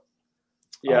 So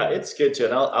yeah, it's good too.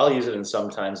 And I'll use it in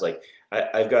sometimes, like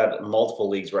I've got multiple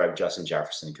leagues where I have Justin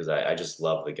Jefferson because I just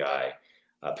love the guy.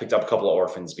 Picked up a couple of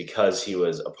orphans because he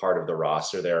was a part of the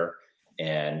roster there.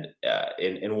 And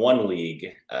in one league,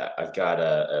 I've got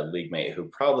a league mate who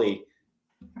probably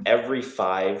every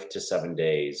 5 to 7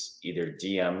 days either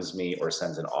DMs me or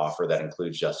sends an offer that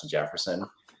includes Justin Jefferson.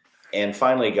 And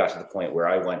finally got to the point where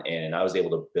I went in and I was able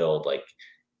to build, like,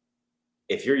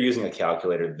 if you're using a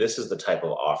calculator, this is the type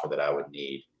of offer that I would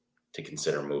need to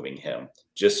consider moving him,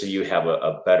 just so you have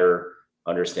a better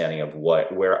understanding of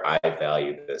where I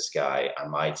value this guy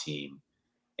on my team.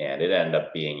 And it ended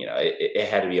up being, it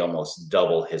had to be almost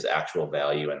double his actual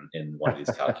value in one of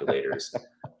these calculators.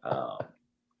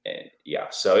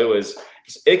 So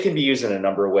it can be used in a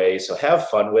number of ways. So have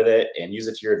fun with it and use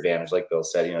it to your advantage. Like Bill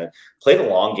said, play the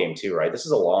long game too, right? This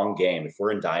is a long game. If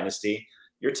we're in Dynasty,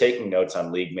 you're taking notes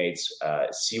on league mates,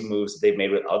 see moves that they've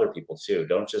made with other people too.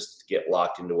 Don't just get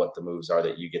locked into what the moves are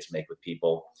that you get to make with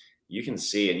people. You can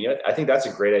see, and I think that's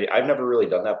a great idea. I've never really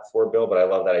done that before, Bill, but I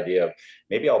love that idea of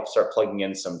maybe I'll start plugging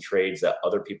in some trades that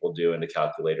other people do into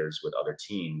calculators with other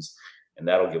teams, and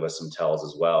that'll give us some tells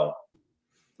as well.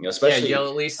 Especially you'll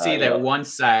at least see that one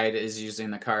side is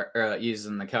using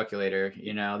using the calculator.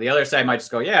 The other side might just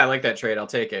go, "Yeah, I like that trade, I'll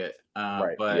take it."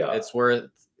 It's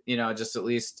worth, just at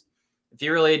least if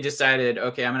you really decided,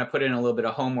 okay, I'm going to put in a little bit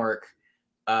of homework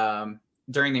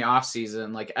during the off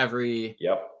season, like every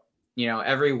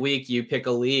week you pick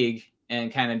a league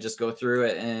and kind of just go through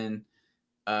it, and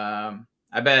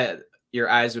I bet your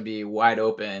eyes would be wide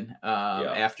open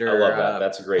after I love that.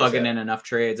 That's a great plugging in enough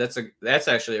trades. That's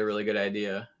actually a really good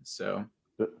idea. So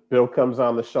Bill comes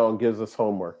on the show and gives us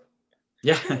homework.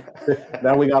 Yeah.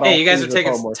 Now we got. Hey, you guys are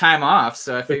taking time off,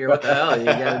 so I figure, what the hell, you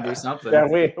got to do something. Yeah,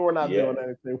 we're not doing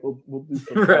anything. We'll do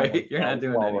something. Right, you're not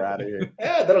doing anything. We're out of here.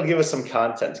 Yeah, that'll give us some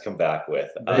content to come back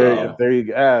with. There you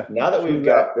go. Now that we've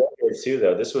got Bill here too,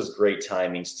 though, this was great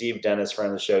timing. Steve Dennis,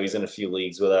 friend of the show, he's in a few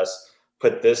leagues with us.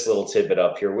 Put this little tidbit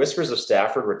up here: Whispers of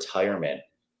Stafford retirement.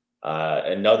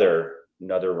 Another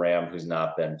Ram who's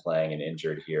not been playing and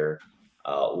injured here.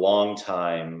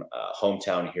 Long-time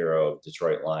hometown hero of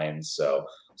Detroit Lions. So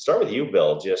start with you,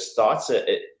 Bill. Just thoughts.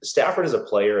 Stafford as a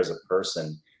player, as a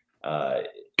person,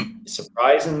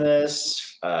 surprising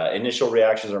this, initial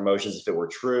reactions or emotions if it were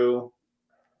true.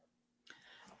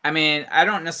 I mean, I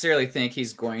don't necessarily think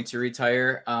he's going to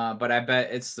retire, but I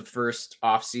bet it's the first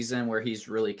off season where he's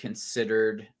really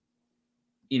considered,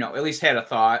 at least had a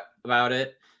thought about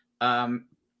it.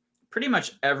 Pretty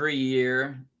much every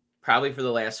year, probably for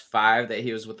the last 5 that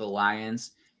he was with the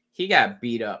Lions, he got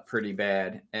beat up pretty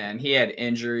bad, and he had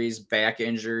injuries, back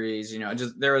injuries.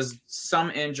 Just there was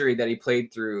some injury that he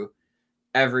played through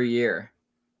every year,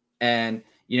 and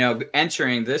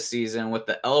entering this season with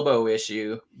the elbow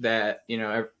issue that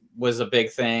was a big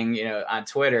thing on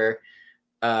Twitter.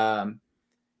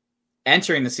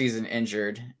 Entering the season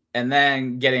injured and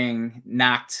then getting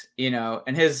knocked,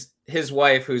 and his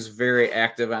wife, who's very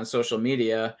active on social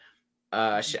media,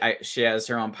 she has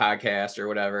her own podcast or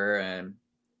whatever, and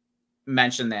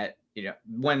mentioned that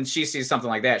when she sees something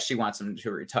like that, she wants him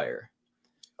to retire.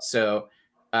 So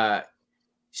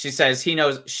she says she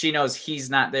knows he's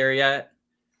not there yet,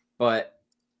 but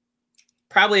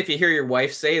probably if you hear your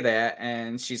wife say that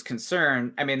and she's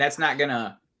concerned, I mean, that's not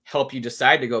gonna help you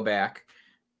decide to go back.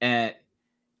 And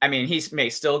I mean, he may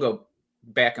still go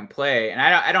back and play, and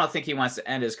I don't think he wants to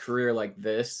end his career like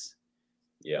this.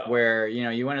 Yeah, where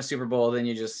you win a Super Bowl, then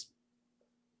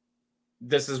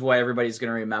this is what everybody's going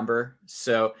to remember.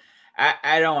 So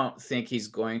I don't think he's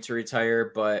going to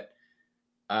retire, but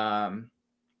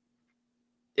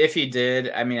if he did,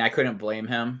 I mean, I couldn't blame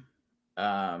him.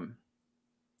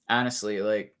 Honestly,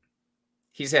 like,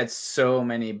 he's had so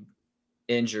many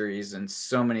injuries and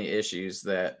so many issues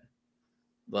that,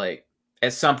 like,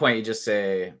 at some point you just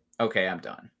say, okay, I'm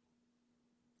done.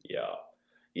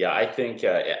 Yeah, I think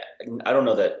I don't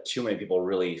know that too many people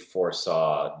really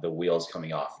foresaw the wheels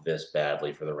coming off this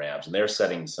badly for the Rams, and they're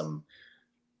setting some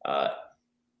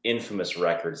infamous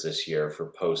records this year for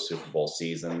post Super Bowl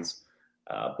seasons.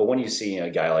 But when you see a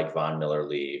guy like Von Miller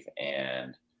leave,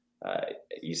 and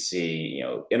you see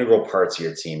integral parts of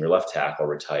your team, your left tackle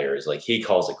retires, like he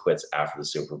calls it quits after the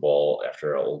Super Bowl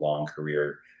after a long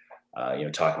career.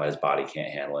 Talking about his body can't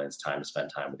handle it, it's time to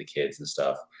spend time with the kids and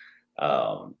stuff.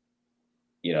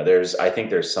 I think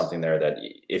there's something there that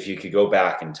if you could go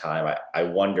back in time, I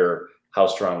wonder how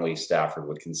strongly Stafford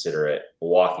would consider it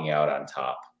walking out on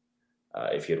top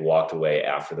if he had walked away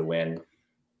after the win.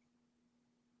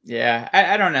 Yeah,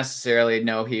 I don't necessarily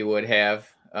know he would have,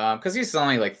 because he's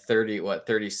only like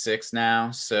 36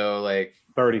 now, so like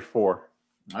 34.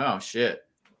 Oh shit!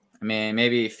 I mean,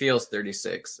 maybe he feels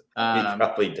 36. He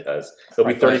probably does. He'll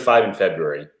be 35 in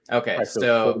February. Okay,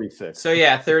 so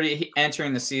 30.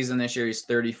 Entering the season this year, he's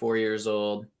 34 years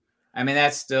old. I mean,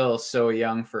 that's still so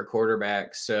young for a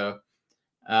quarterback. So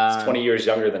it's 20 years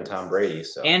younger than Tom Brady.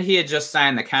 So, and he had just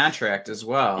signed the contract as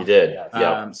well. He did.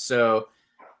 Yeah. So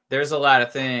there's a lot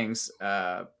of things.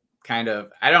 Kind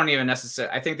of. I don't even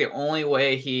necessarily. I think the only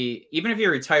way even if he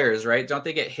retires, right? Don't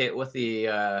they get hit with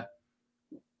the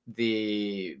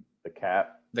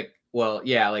cap?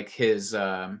 Like his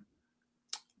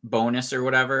bonus or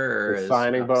whatever, or his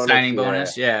signing bonus. Signing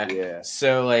bonus, yeah.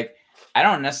 So like, I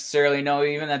don't necessarily know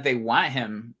even that they want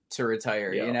him to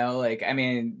retire. Yeah. Like, I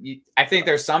mean, I think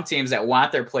there's some teams that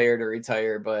want their player to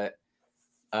retire, but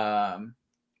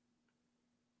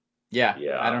yeah,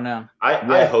 I don't know.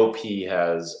 I hope he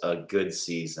has a good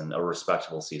season, a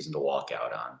respectable season to walk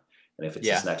out on, and if it's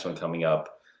this next one coming up,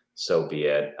 so be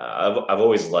it. I've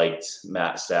always liked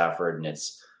Matt Stafford, and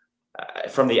it's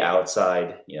from the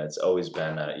outside, it's always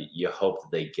been you hope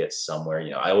that they get somewhere.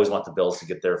 I always want the Bills to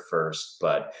get there first,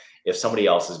 but if somebody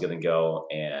else is going to go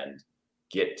and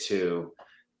get to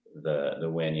the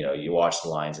win, you watch the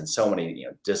Lions and so many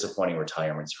disappointing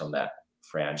retirements from that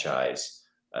franchise,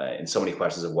 and so many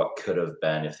questions of what could have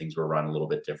been if things were run a little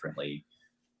bit differently.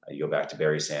 You go back to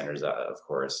Barry Sanders, of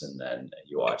course, and then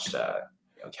you watched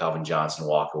Calvin Johnson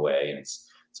walk away, and it's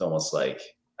almost like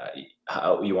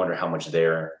you wonder how much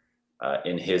they're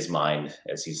in his mind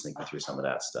as he's thinking through some of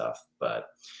that stuff. But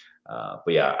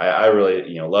yeah, I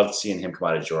really loved seeing him come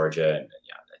out of Georgia, and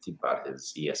I think about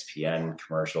his ESPN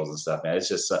commercials and stuff. Man, it's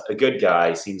just a good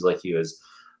guy. Seems like he was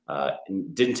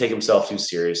didn't take himself too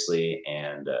seriously,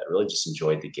 and really just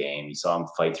enjoyed the game. You saw him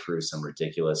fight through some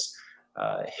ridiculous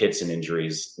hits and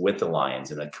injuries with the Lions,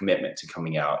 and a commitment to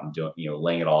coming out and doing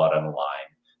laying it all out on the line.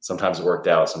 Sometimes it worked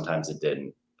out, sometimes it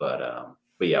didn't. But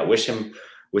yeah, wish him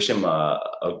a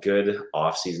good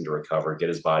offseason to recover, get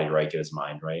his body right, get his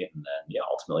mind right, and then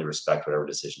ultimately respect whatever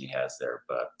decision he has there.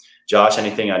 But Josh,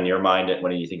 anything on your mind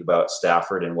when you think about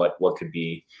Stafford and what could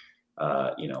be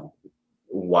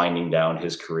winding down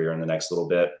his career in the next little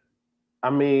bit? I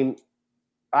mean,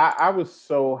 I was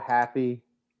so happy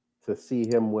to see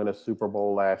him win a Super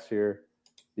Bowl last year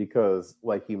because,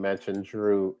 like you mentioned,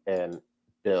 Drew and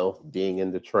Bill, being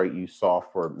in Detroit, you saw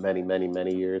for many, many,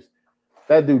 many years,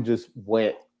 that dude just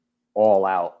went all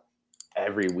out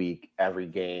every week, every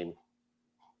game,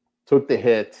 took the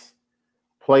hits,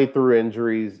 played through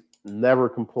injuries, never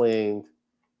complained.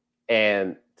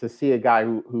 And to see a guy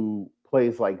who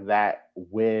plays like that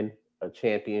win a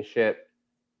championship,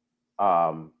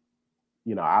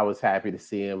 I was happy to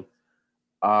see him.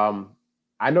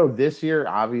 I know this year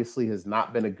obviously has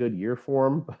not been a good year for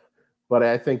him, but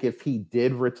I think if he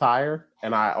did retire,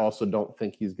 and I also don't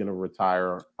think he's going to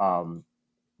retire,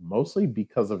 mostly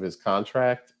because of his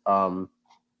contract.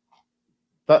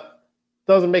 That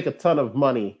doesn't make a ton of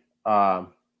money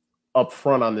up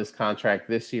front on this contract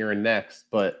this year and next,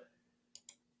 but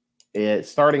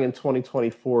starting in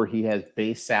 2024, he has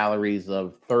base salaries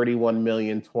of 31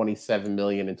 million, 27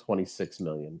 million, and 26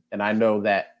 million. And I know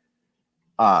that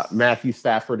Matthew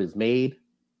Stafford has made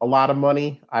a lot of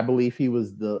money. I believe he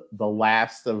was the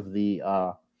last of the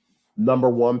number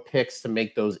one picks to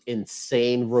make those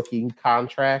insane rookie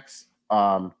contracts.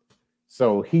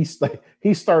 So he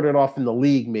started off in the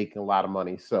league making a lot of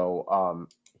money. So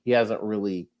he hasn't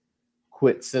really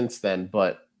quit since then.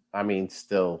 But I mean,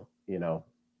 still,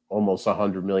 almost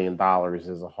 $100 million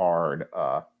is a hard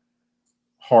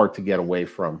to get away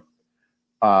from.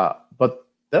 But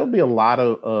there'll be a lot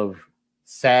of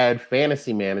sad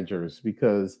fantasy managers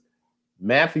because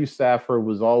Matthew Stafford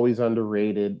was always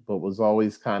underrated, but was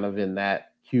always kind of in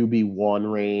that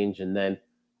QB1 range. And then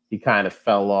he kind of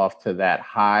fell off to that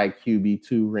high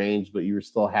QB2 range, but you were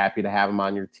still happy to have him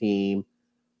on your team.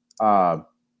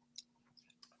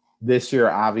 This year,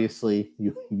 obviously,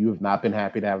 you have not been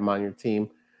happy to have him on your team.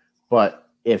 But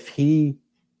if he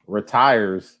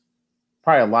retires,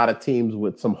 probably a lot of teams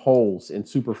with some holes in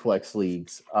Superflex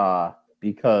leagues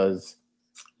because,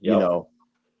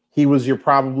 he was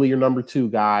probably your number 2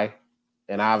 guy,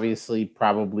 and obviously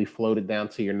probably floated down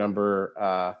to your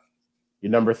number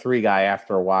 3 guy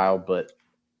after a while. But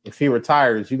if he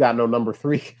retires, you got no number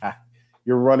 3 guy.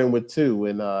 You're running with 2.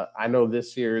 And I know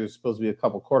this year there's supposed to be a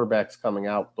couple quarterbacks coming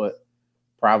out, but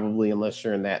probably unless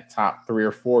you're in that top 3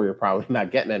 or 4, you're probably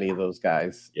not getting any of those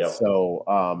guys. Yep.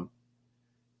 So,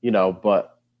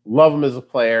 but love him as a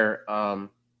player.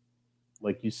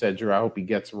 Like you said, Drew, I hope he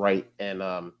gets right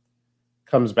and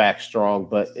comes back strong.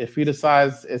 But if he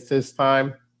decides it's his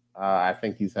time, I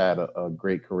think he's had a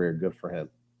great career. Good for him.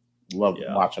 Love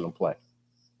watching him play.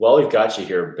 Well, we've got you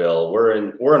here, Bill. We're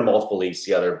in multiple leagues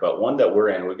together, but one that we're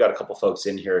in, we've got a couple folks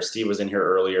in here. Steve was in here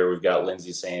earlier. We've got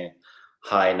Lindsay saying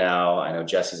hi now. I know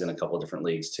Jesse's in a couple of different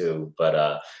leagues too.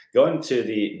 But going to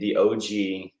the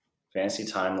OG Fantasy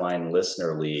Timeline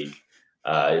Listener League,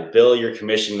 Bill, you're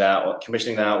commissioning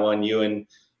that one. You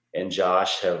and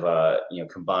Josh have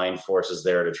combined forces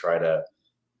there to try to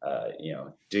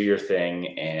do your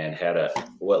thing, and had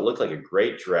what looked like a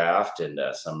great draft and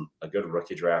a good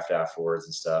rookie draft afterwards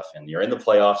and stuff. And you're in the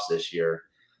playoffs this year.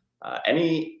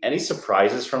 Any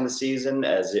surprises from the season?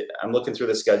 I'm looking through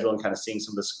the schedule and kind of seeing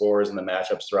some of the scores and the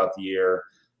matchups throughout the year.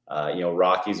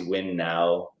 Rocky's win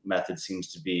now method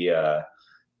seems to be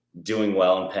doing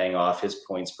well and paying off. His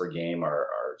points per game are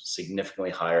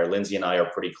significantly higher. Lindsay and I are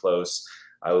pretty close.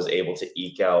 I was able to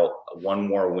eke out one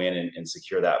more win and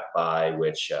secure that bye,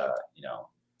 which, I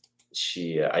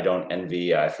don't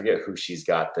envy. I forget who she's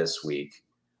got this week.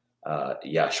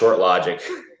 Short Logic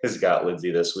has got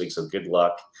Lindsay this week. So good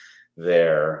luck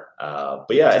there. But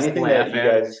yeah, just anything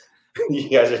that you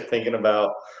guys are thinking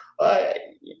about. I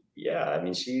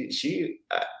mean,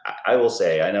 I will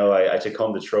say, I know I took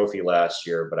home the trophy last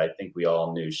year, but I think we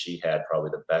all knew she had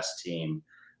probably the best team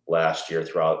last year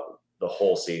throughout the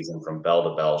whole season from bell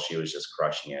to bell. She was just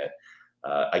crushing it.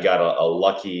 I got a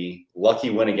lucky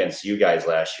win against you guys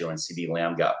last year when CD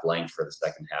Lamb got blanked for the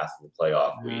second half of the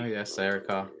playoff week. Oh, yes, I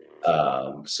recall.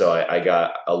 So I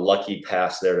got a lucky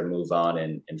pass there to move on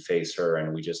and face her.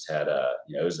 And we just had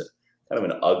it was kind of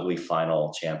an ugly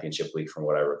final championship week from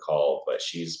what I recall, but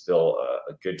she's built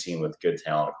a good team with good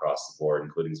talent across the board,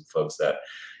 including some folks that,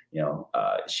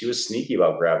 she was sneaky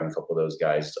about grabbing a couple of those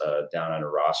guys down on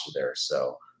her roster there.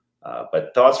 So,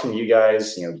 but thoughts from you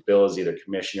guys, Bill is either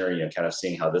commissioner, kind of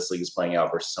seeing how this league is playing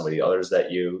out versus some of the others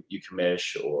that you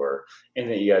commish, or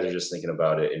anything that you guys are just thinking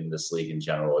about it in this league in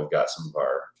general. We've got some of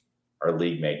our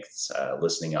league mates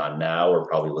listening on now, or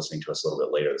probably listening to us a little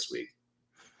bit later this week.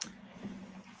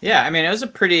 Yeah, I mean, it was a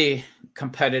pretty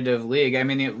competitive league. I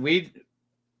mean, we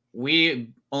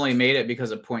only made it because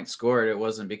of points scored. It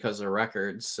wasn't because of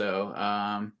records. So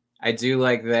I do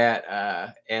like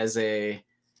that as a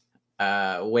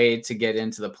way to get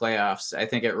into the playoffs. I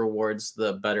think it rewards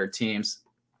the better teams.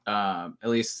 At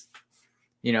least,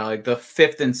 like the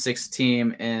 5th and 6th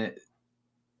team. And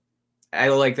I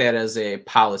like that as a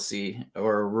policy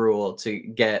or a rule to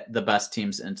get the best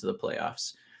teams into the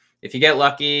playoffs. If you get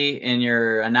lucky and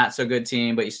you're a not so good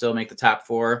team, but you still make the top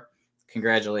 4,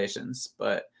 congratulations.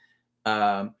 But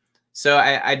so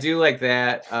I do like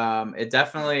that. It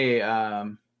definitely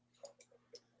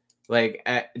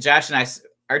Josh and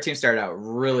I our team started out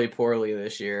really poorly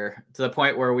this year, to the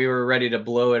point where we were ready to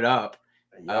blow it up.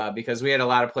 Yep. Because we had a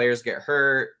lot of players get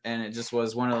hurt, and it just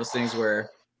was one of those things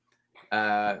where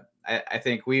I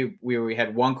think we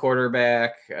had one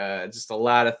quarterback, just a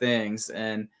lot of things,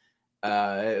 and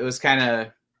it was kind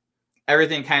of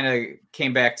everything kind of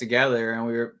came back together, and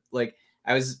we were like,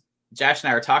 Josh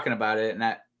and I were talking about it,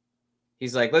 and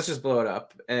he's like, let's just blow it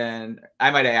up, and I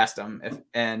might have asked him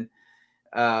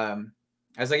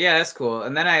I was like, yeah, that's cool,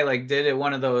 and then I like did it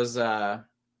one of those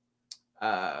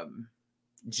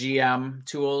GM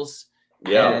tools.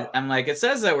 Yeah. And I'm like, it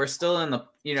says that we're still in the,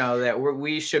 that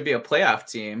we should be a playoff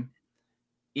team,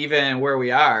 even where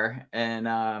we are.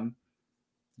 And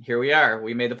here we are.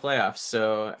 We made the playoffs.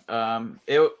 So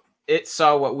it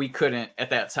saw what we couldn't at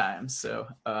that time. So,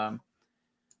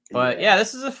 but yeah,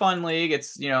 this is a fun league.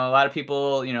 It's, a lot of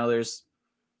people, there's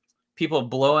people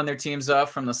blowing their teams up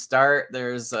from the start.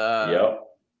 There's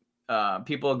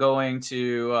people going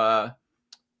to,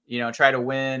 try to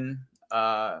win,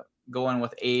 going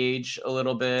with age a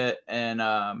little bit. And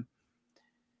I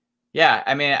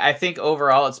think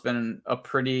overall it's been a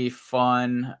pretty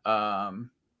fun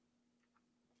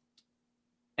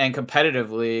and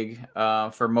competitive league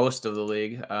for most of the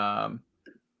league.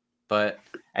 But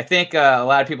I think a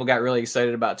lot of people got really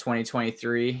excited about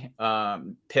 2023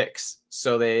 picks.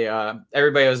 So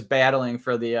everybody was battling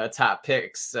for the top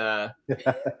picks. At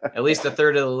least a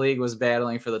third of the league was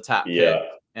battling for the top pick.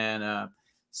 And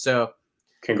so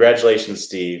congratulations,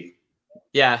 Steve.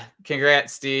 Yeah,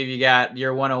 congrats, Steve. You got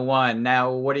your 101.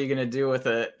 Now, what are you going to do with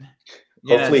it?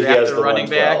 Hopefully, he has the running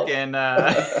back, and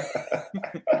that's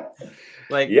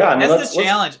the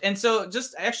challenge. And so,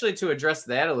 just actually to address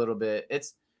that a little bit,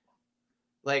 it's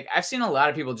like I've seen a lot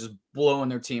of people just blowing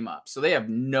their team up, so they have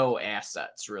no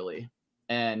assets really,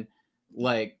 and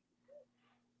like,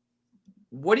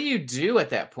 what do you do at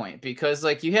that point? Because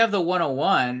like you have the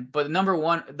 101, but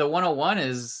the 101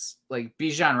 is like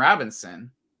Bijan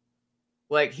Robinson.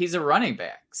 Like he's a running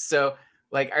back. So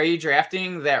like, are you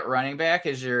drafting that running back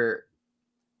as your,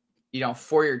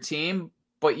 for your team,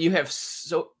 but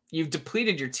you've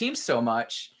depleted your team so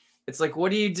much. It's like,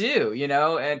 what do you do?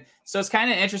 And so it's kind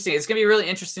of interesting. It's going to be really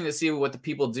interesting to see what the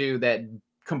people do that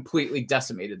completely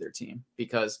decimated their team,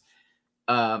 because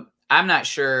I'm not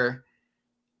sure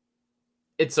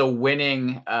it's a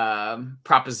winning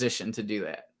proposition to do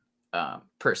that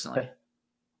personally.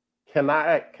 Can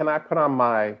I put on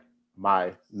my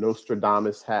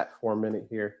Nostradamus hat for a minute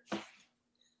here?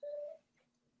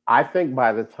 I think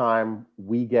by the time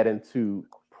we get into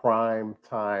prime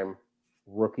time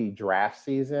rookie draft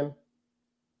season,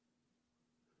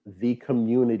 the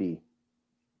community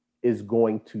is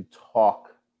going to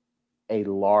talk a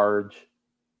large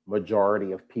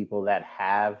majority of people that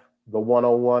have the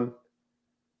 101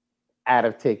 out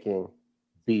of taking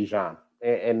Bijan.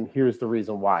 And here's the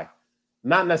reason why.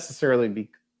 Not necessarily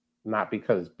not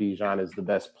because Bijan is the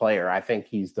best player. I think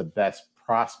he's the best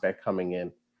prospect coming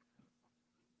in.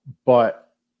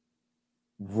 But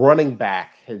running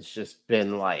back has just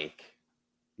been like,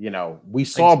 we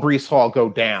saw Breece Hall go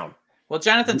down. Well,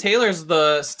 Jonathan Taylor's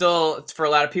still for a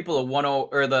lot of people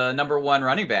the number one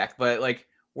running back, but like,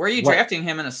 where are you drafting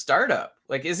him in a startup?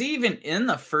 Like, is he even in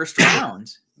the first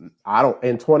round?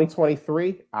 In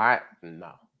 2023,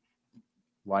 no.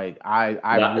 Like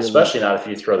especially not if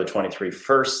you throw the 23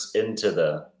 first into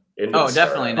the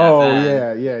definitely not.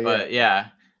 Yeah. But yeah.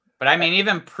 But I mean,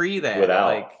 even pre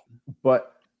that,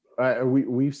 but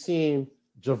we've seen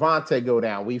Javonte go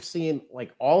down. We've seen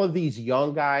like all of these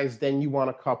young guys. Then you want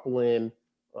to couple in,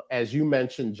 as you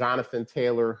mentioned, Jonathan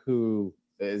Taylor, who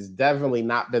has definitely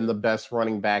not been the best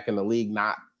running back in the league.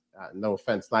 Not, no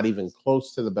offense, not even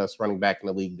close to the best running back in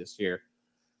the league this year.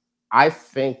 I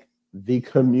think the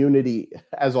community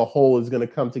as a whole is going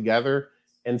to come together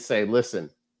and say,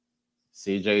 listen,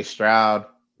 CJ Stroud,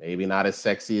 maybe not as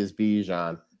sexy as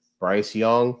Bijan. Bryce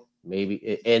Young,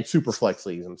 maybe, and super flex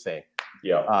leagues, I'm saying.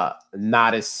 Yeah.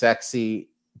 Not as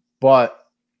sexy, but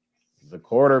the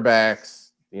quarterbacks,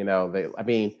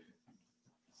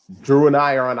 Drew and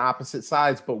I are on opposite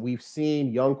sides, but we've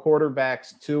seen young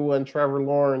quarterbacks, Tua and Trevor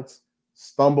Lawrence,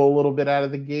 stumble a little bit out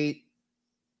of the gate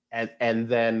and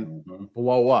then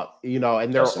blow up,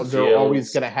 and they're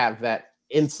always going to have that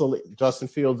Justin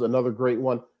Fields, another great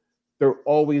one. They're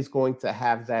always going to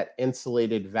have that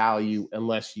insulated value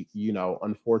unless you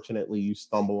unfortunately you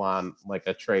stumble on like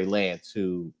a Trey Lance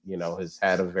who, has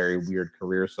had a very weird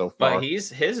career so far. But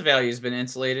his value's been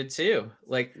insulated too.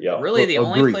 Like really the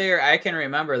only player I can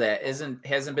remember that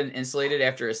hasn't been insulated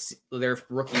after their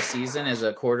rookie season as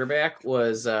a quarterback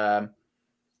was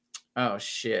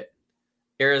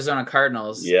Arizona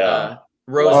Cardinals. Yeah.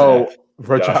 Rosen.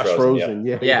 For Josh Rosen, Rosen.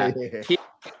 Yeah. Yeah. He's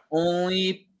the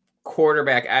only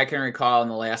quarterback I can recall in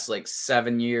the last like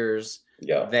 7 years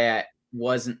that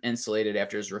wasn't insulated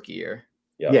after his rookie year.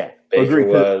 Yeah. Baker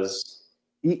was.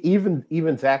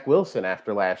 Even Zach Wilson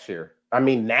after last year. I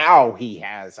mean, now he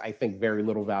has, I think, very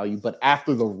little value. But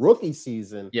after the rookie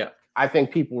season, I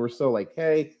think people were so like,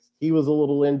 hey, he was a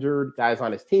little injured. Guys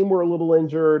on his team were a little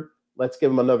injured. Let's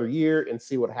give him another year and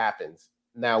see what happens.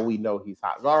 Now we know he's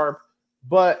hot garbage.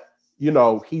 But, you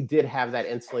know, he did have that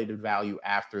insulated value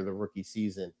after the rookie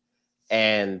season.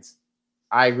 And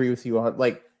I agree with you on,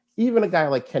 like, even a guy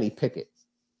like Kenny Pickett,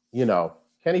 you know,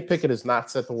 Kenny Pickett has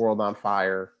not set the world on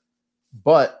fire,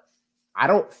 but I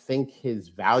don't think his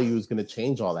value is going to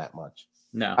change all that much.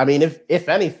 No. I mean, if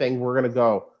anything, we're going to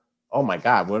go, oh my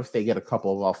God, what if they get a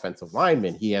couple of offensive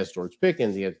linemen? He has George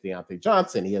Pickens, he has Deontay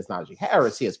Johnson, he has Najee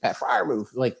Harris, he has Pat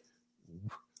Freiermuth. Like,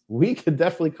 we could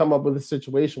definitely come up with a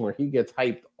situation where he gets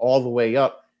hyped all the way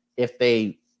up if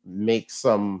they make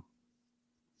some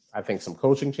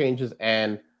coaching changes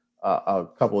and a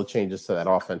couple of changes to that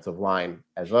offensive line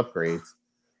as upgrades.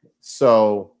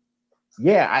 So,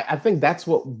 yeah, I think that's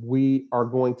what we are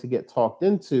going to get talked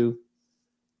into,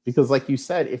 because like you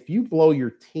said, if you blow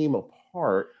your team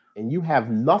apart and you have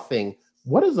nothing,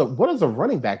 what does a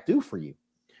running back do for you?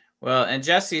 Well, and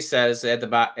Jesse says at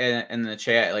the in the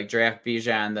chat, like, draft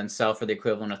Bijan, then sell for the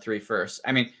equivalent of 3 firsts.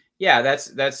 I mean, yeah,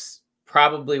 that's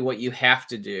probably what you have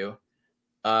to do.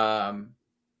 I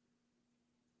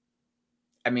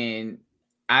mean,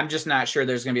 I'm just not sure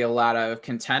there's going to be a lot of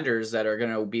contenders that are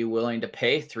going to be willing to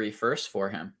pay 3 firsts for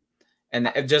him.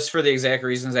 And just for the exact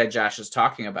reasons that Josh is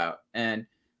talking about. And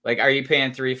like, are you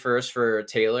paying 3 firsts for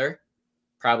Taylor?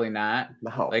 Probably not.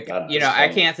 No, like, you know, I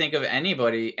can't think of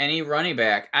anybody, any running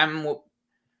back.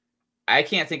 I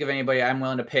can't think of anybody I'm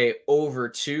willing to pay over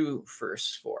 2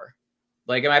 firsts for.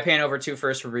 Like, am I paying over 2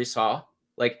 firsts for Breece Hall?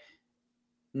 Like,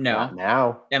 no. Not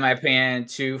now. Am I paying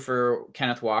 2 for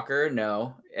Kenneth Walker?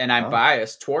 No. And I'm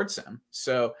biased towards him.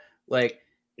 So, like,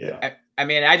 I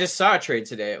mean, I just saw a trade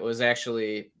today. It was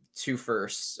actually 2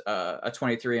 firsts, a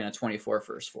 23 and a 24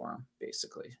 first for him,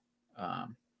 basically.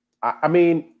 I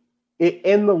mean,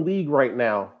 in the league right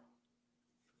now.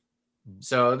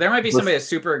 So there might be somebody that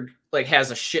super, like, has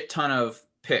a shit ton of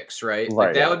picks, right?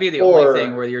 Like, that would be the only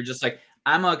thing where you're just like,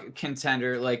 I'm a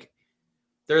contender. Like,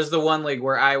 there's the one league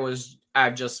where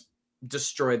I've just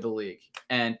destroyed the league,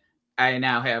 and I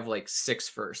now have like 6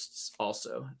 firsts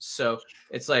also. So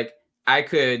it's like, I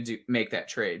could make that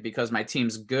trade because my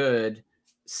team's good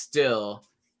still,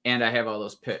 and I have all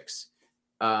those picks.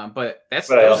 But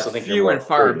I also think few and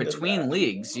far between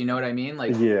leagues. You know what I mean?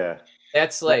 Like,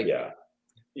 that's like,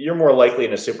 you're more likely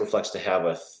in a super flex to have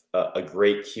a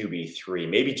great QB3.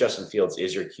 Maybe Justin Fields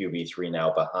is your QB3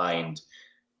 now, behind,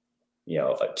 you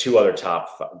know, 2 other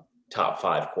top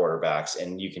 5 quarterbacks,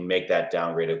 and you can make that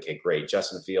downgrade. Okay, great.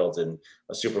 Justin Fields in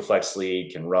a super flex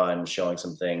league can run, showing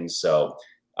some things. So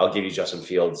I'll give you Justin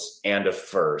Fields and a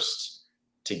first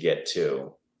to get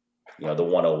to, you know, the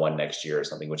 101 next year or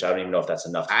something, which I don't even know if that's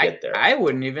enough to get there. I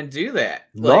wouldn't even do that.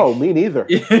 No, me neither.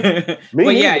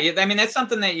 Yeah, I mean, that's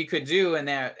something that you could do in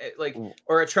that, like,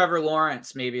 or a Trevor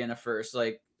Lawrence maybe in a first,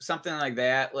 like something like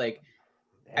that. Like,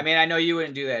 I mean, I know you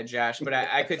wouldn't do that, Josh, but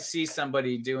I could see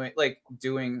somebody doing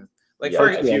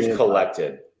for, if you've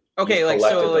collected. Okay, you've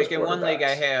collected, so like in one league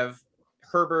I have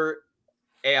Herbert,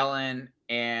 Allen,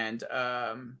 and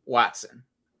Watson.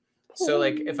 So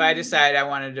like, if I decide I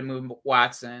wanted to move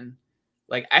Watson,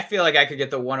 like, I feel like I could get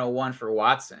the 101 for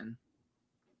Watson,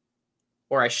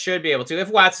 or I should be able to if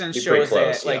Watson shows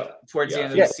that towards the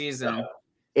end of the season.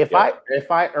 If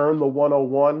I earn the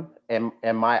 101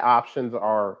 and my options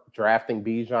are drafting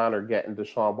Bijan or getting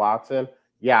Deshaun Watson,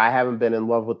 I haven't been in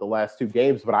love with the last 2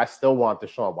 games, but I still want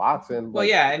Deshaun Watson. Well,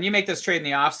 and you make this trade in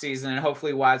the offseason, and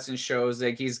hopefully Watson shows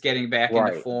like he's getting back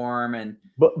into form, and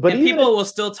people will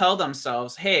still tell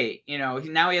themselves, hey, you know,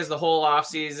 now he has the whole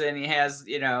offseason. He has,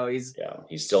 you know, he's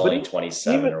still only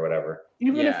 27 or whatever.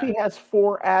 Even if he has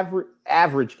 4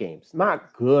 average games,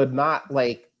 not good, not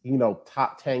like, you know,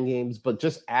 top 10 games, but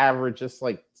just average, just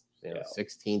like, you know,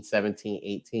 16, 17,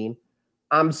 18.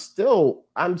 I'm still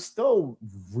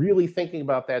really thinking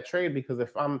about that trade, because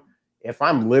if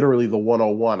I'm literally the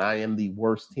 101, I am the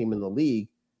worst team in the league.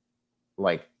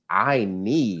 Like, I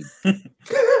need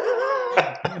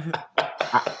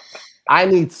I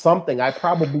need something. I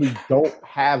probably don't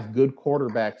have good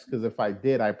quarterbacks, because if I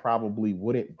did, I probably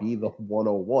wouldn't be the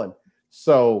 101.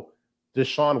 So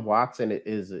Deshaun Watson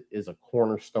is a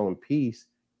cornerstone piece,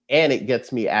 and it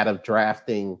gets me out of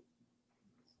drafting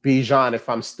Bijan if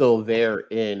I'm still there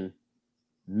in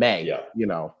May. You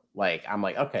know, like, I'm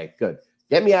like, okay, good.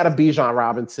 Get me out of Bijan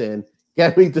Robinson.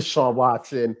 Get me Deshaun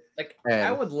Watson. Like, and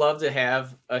I would love to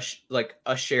have a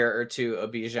share or two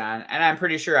of Bijan, and I'm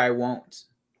pretty sure I won't.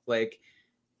 Like,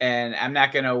 and I'm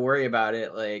not gonna worry about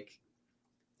it. Like,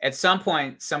 at some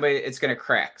point, it's gonna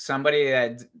crack. Somebody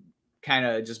that kind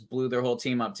of just blew their whole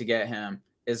team up to get him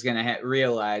is gonna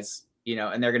realize,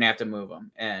 and they're gonna have to move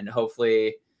him. And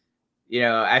hopefully,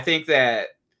 I think that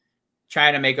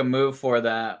trying to make a move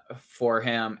for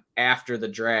him after the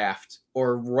draft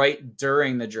or right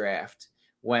during the draft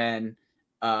when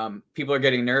people are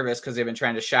getting nervous because they've been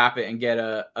trying to shop it and get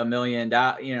 $1 million,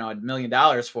 $1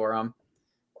 million for him.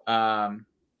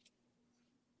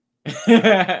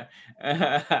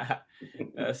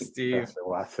 Steve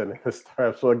Watson,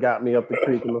 that's what got me up the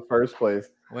creek in the first place.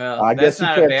 Well, I that's guess you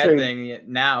not a can't bad trade. thing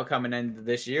now coming into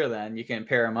this year. Then you can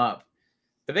pair them up.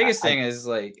 The biggest thing is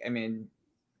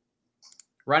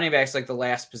running back's like the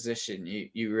last position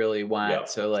you really want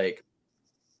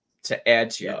to add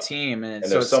to your team, and so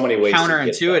there's it's so many ways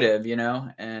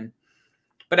counterintuitive,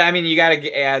 but I mean, you got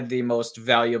to add the most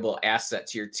valuable asset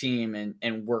to your team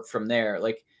and work from there.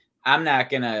 Like, I'm not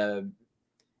gonna,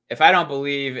 if I don't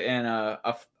believe in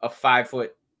a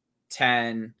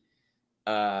 5'10"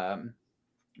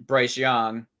 Bryce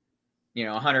Young,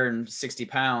 160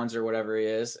 pounds or whatever he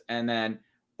is,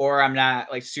 or I'm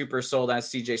not like super sold on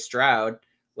CJ Stroud.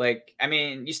 Like, I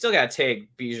mean, you still got to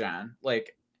take Bijan.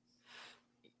 Like,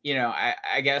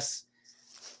 I guess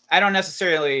I don't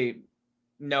necessarily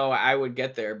know I would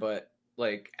get there, but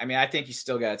like, I mean, I think you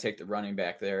still got to take the running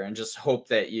back there and just hope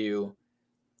that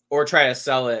or try to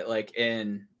sell it like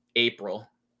in April.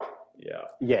 Yeah.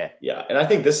 And I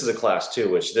think this is a class too,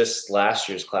 which this last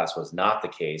year's class was not the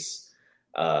case,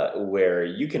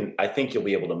 where I think you'll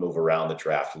be able to move around the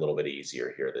draft a little bit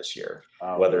easier here this year,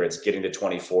 whether it's getting to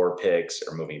 24 picks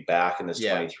or moving back in this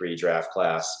 23 draft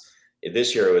class.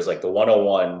 This year it was like the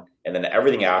 101, and then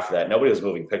everything after that, nobody was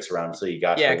moving picks around until you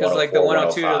got to the 104, like the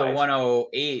 102 to the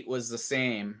 108 was the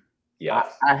same. Yeah,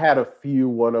 I had a few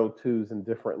 102s in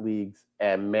different leagues,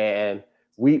 and man,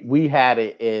 we had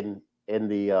it in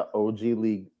the OG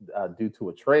league due to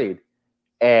a trade,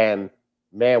 and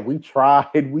man, we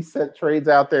tried. We sent trades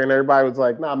out there, and everybody was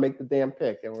like, "Nah, make the damn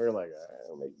pick," and we were like,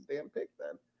 "I'll make the damn pick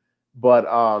then." But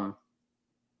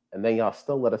and then y'all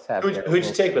still let us have. Who'd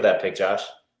you take with that pick, Josh?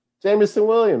 Jameson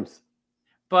Williams.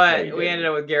 But we ended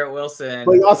up with Garrett Wilson.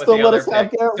 But y'all still let us have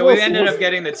Garrett Wilson. So we ended up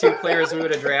getting the two players we would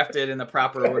have drafted in the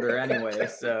proper order anyway.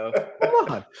 So come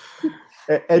on.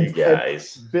 And, you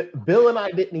guys. And Bill and I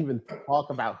didn't even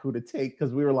talk about who to take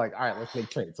because we were like, all right, let's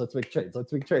make trades.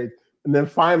 And then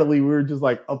finally we were just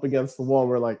like up against the wall.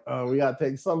 And we're like, oh, we got to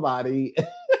take somebody.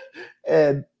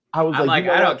 And I'm like,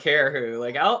 I don't care who.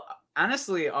 Like,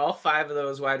 honestly, all 5 of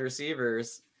those wide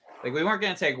receivers, like, we weren't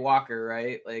going to take Walker,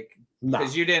 right? Like,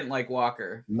 because you didn't like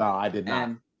Walker. No, I did not.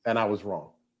 And I was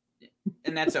wrong.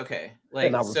 And that's okay.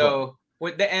 Like, so,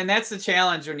 and that's the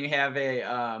challenge when you have a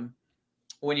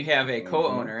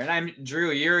co-owner. And I'm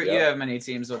Drew, you have many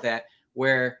teams with that,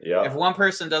 where if one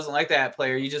person doesn't like that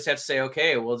player, you just have to say,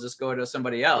 okay, we'll just go to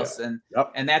somebody else. And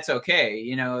that's okay.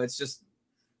 It's just,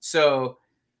 so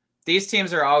these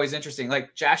teams are always interesting.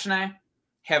 Like, Josh and I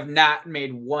have not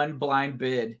made one blind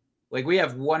bid. Like, we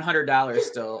have $100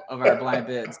 still of our blind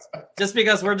bids, just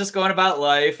because we're just going about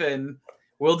life, and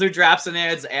we'll do drops and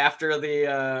ads after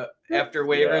the after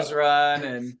waivers run,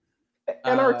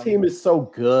 and our team is so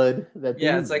good that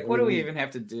it's like, what do we even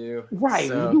have to do? Right?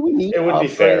 So, do we need? It would be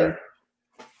fair.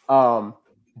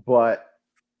 But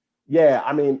yeah,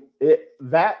 I mean,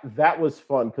 that was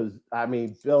fun because I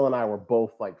mean, Bill and I were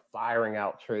both like firing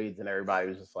out trades, and everybody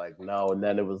was just like, no. And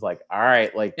then it was like, all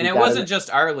right, like, and it wasn't just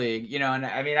our league, And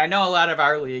I mean, I know a lot of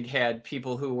our league had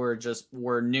people who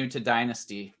were new to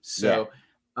Dynasty, so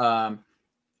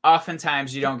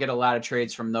oftentimes you don't get a lot of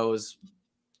trades from those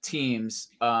teams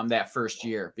that first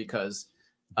year because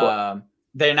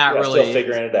they're not really still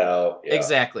figuring it out.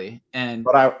 Exactly.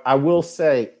 But I will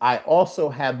say I also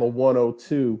had the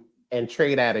 102 and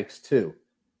Trade Addicts too.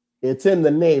 It's in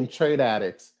the name, Trade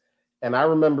Addicts. And I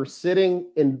remember sitting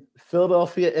in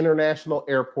Philadelphia International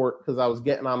Airport because I was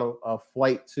getting on a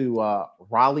flight to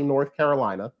Raleigh, North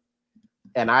Carolina.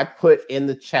 And I put in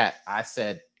the chat, I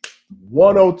said,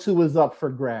 102 is up for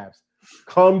grabs.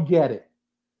 Come get it.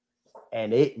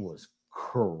 And it was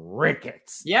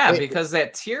crickets. Yeah, because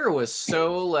that tier was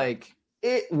so like...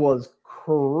 It was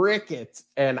crickets.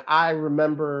 And I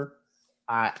remember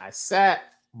I sat,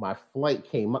 my flight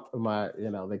came up,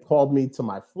 they called me to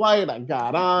my flight. I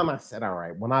got on. I said, all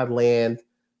right, when I land,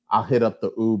 I'll hit up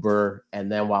the Uber. And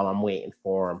then while I'm waiting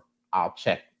for them, I'll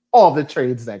check all the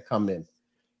trades that come in.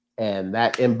 And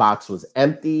that inbox was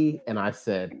empty. And I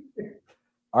said,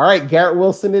 All right, Garrett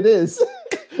Wilson it is.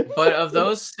 But of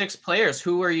those 6 players,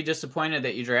 who were you disappointed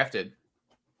that you drafted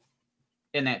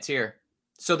in that tier?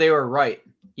 So they were right.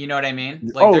 You know what I mean?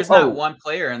 Like, there's not one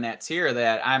player in that tier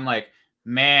that I'm like,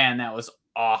 man, that was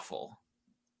awful.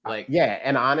 Like, yeah,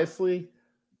 and honestly,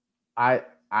 I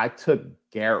took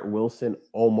Garrett Wilson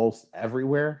almost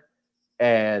everywhere,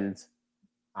 and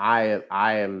I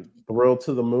am thrilled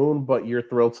to the moon. But you're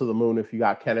thrilled to the moon if you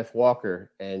got Kenneth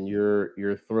Walker, and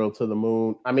you're thrilled to the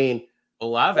moon. I mean,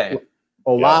 Olave,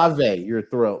 you're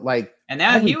thrilled. Like, and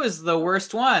now he was the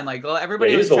worst one. Like,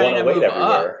 everybody was trying to move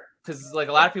up because like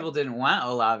a lot of people didn't want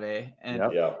Olave, and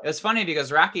it was funny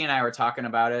because Rocky and I were talking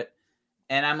about it,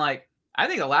 and I'm like, I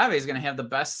think Olave is going to have the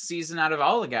best season out of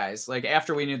all the guys. Like,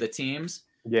 after we knew the teams.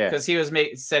 Yeah, because he was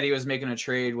said he was making a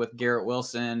trade with Garrett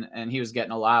Wilson, and he was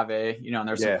getting Olave, and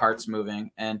there's some parts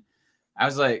moving, and I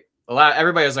was like,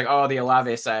 everybody was like, oh, the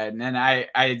Olave side, and then I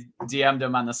DM'd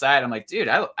him on the side. I'm like, dude,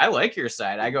 I like your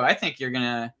side. I go, I think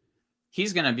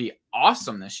he's gonna be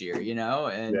awesome this year,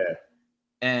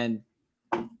 and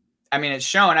I mean, it's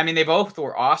shown. I mean, they both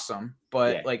were awesome,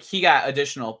 but like he got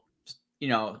additional,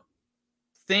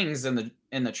 things in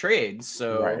the trade,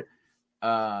 so. Right.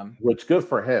 Which good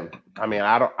for him. I mean,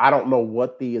 I don't know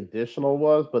what the additional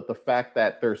was, but the fact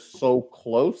that they're so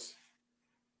close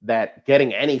that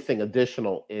getting anything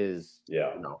additional is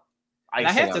I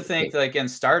have to think like in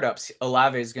startups,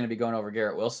 Olave is going to be going over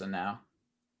Garrett Wilson now.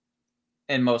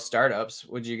 In most startups,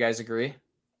 would you guys agree?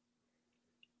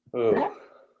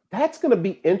 That's going to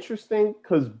be interesting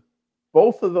because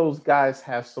both of those guys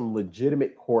have some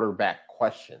legitimate quarterback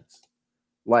questions.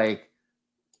 Like,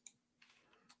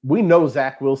 we know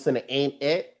Zach Wilson ain't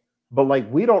it, but like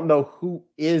we don't know who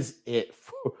is it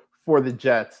for the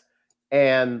Jets.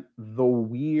 And the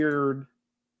weird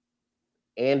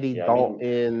Andy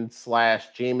Dalton /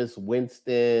 Jameis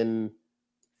Winston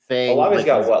thing. Olave's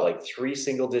got what, like 3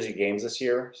 single-digit games this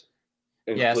year?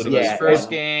 Yeah, so his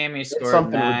first game he scored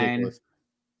 9. Ridiculous.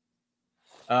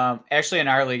 Actually, in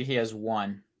our league, he has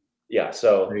 1. Yeah,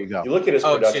 so there you go. You look at his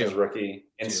production as rookie,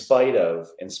 in spite of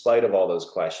all those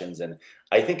questions, and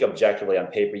I think objectively on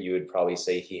paper, you would probably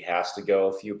say he has to go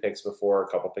a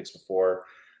couple picks before.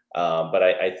 But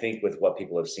I think with what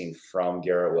people have seen from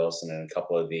Garrett Wilson and a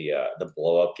couple of the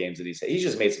blow-up games that he's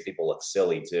just made some people look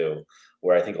silly too,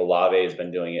 where I think Olave has been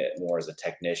doing it more as a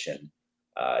technician.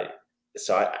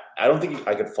 So I don't think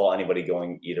I could fault anybody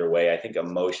going either way. I think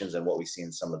emotions and what we see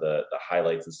in some of the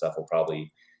highlights and stuff will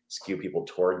probably skew people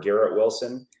toward Garrett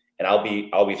Wilson, and I'll be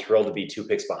thrilled to be 2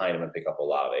 picks behind him and pick up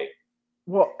Olave.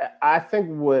 Well, I think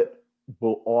what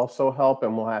will also help,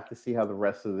 and we'll have to see how the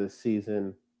rest of this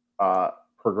season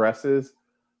progresses.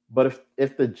 But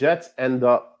if the Jets end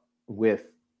up with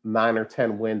 9 or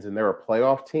 10 wins and they're a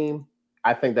playoff team,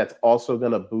 I think that's also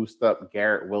going to boost up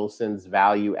Garrett Wilson's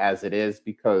value as it is,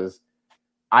 because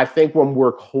I think when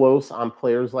we're close on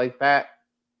players like that,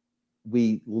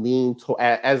 we lean to,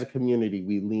 as a community,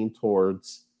 we lean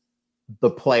towards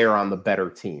the player on the better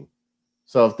team.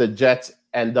 So if the Jets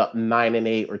end up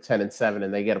 9-8 or 10-7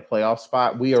 and they get a playoff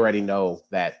spot, we already know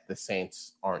that the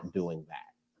Saints aren't doing that.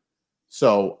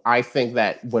 So I think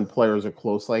that when players are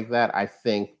close like that, I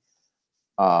think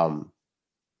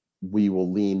we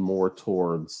will lean more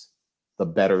towards the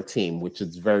better team, which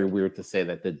is very weird to say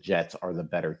that the Jets are the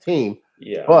better team.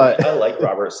 Yeah, but I like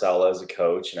Robert Saleh as a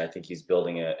coach, and I think he's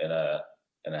building it in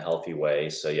a healthy way.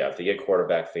 So yeah, if they get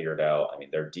quarterback figured out, I mean,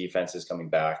 their defense is coming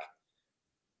back.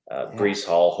 Breece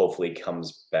Hall hopefully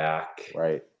comes back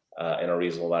in a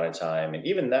reasonable amount of time. And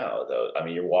even now, though, I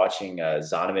mean, you're watching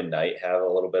Zonovan Knight have a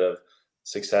little bit of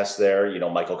success there.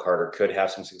 Michael Carter could have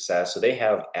some success. So they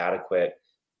have adequate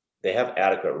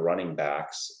running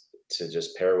backs to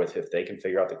just pair with if they can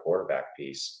figure out the quarterback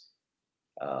piece.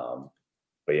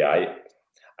 But yeah,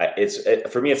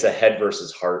 for me, it's a head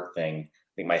versus heart thing.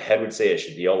 I think my head would say it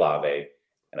should be Olave,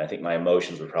 and I think my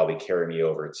emotions would probably carry me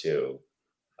over to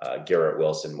Garrett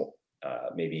Wilson,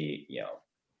 maybe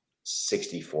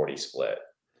 60-40 split.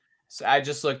 So I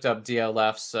just looked up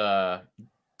DLF's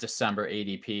December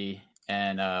ADP,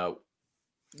 and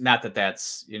not that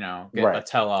that's a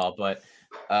tell-all, but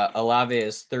Olave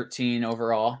is 13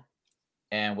 overall,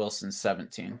 and Wilson's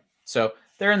 17. So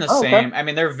they're in the same. Okay. I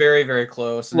mean, they're very, very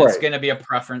close, and it's going to be a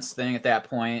preference thing at that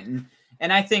point.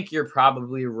 And I think you're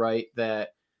probably right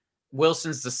that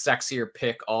Wilson's the sexier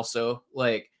pick also,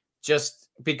 like just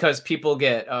because people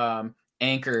get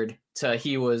anchored to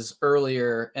he was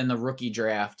earlier in the rookie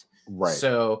draft. Right.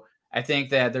 So I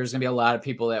think that there's going to be a lot of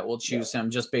people that will choose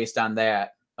him just based on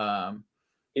that.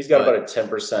 He's got about a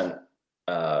 10%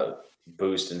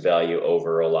 boost in value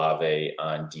over Olave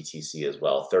on DTC as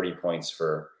well. 30 points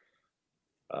for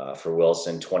for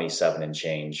Wilson, 27 and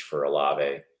change for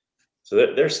Olave. So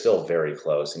they're still very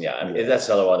close. And I mean, that's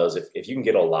another one of those. If you can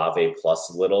get Olave plus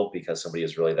a little because somebody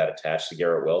is really that attached to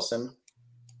Garrett Wilson,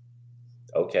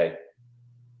 okay.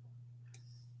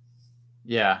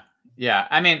 Yeah.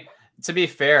 I mean, to be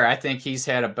fair, I think he's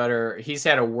had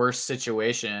a worse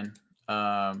situation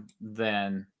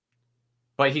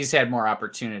but he's had more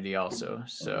opportunity also.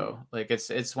 So like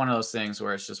it's one of those things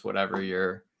where it's just whatever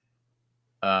you're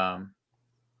I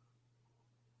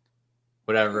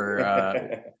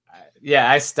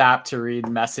stopped to read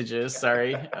messages.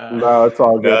 Sorry. No, it's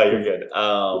all good. No, you're good.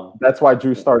 That's why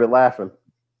Drew started laughing.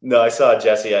 No, I saw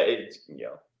Jesse.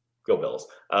 Go Bills.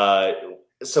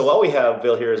 So while we have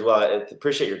Bill here as well, I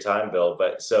appreciate your time, Bill.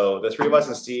 But so the three of us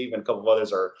and Steve and a couple of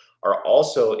others are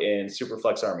also in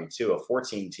Superflex Army too, a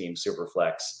 14-team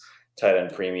Superflex tight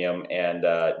end premium. And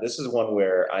this is one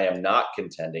where I am not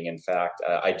contending. In fact,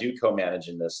 I do co-manage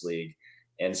in this league.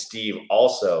 And Steve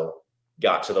also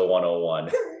got to the 101.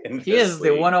 He is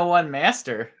the 101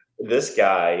 master. This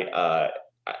guy,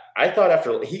 I thought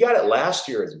after he got it last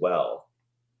year as well.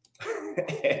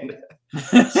 And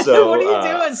so what are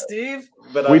you doing, Steve?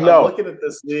 But I'm looking at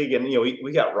this league, and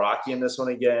we got Rocky in this one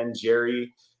again.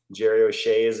 Jerry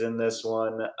O'Shea is in this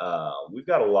one. We've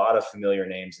got a lot of familiar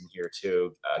names in here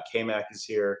too. K-Mac is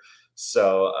here.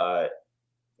 So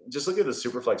just look at the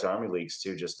Superflex Army leagues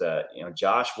too. Just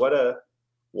Josh, what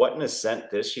an ascent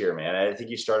this year, man. I think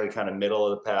you started kind of middle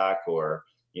of the pack or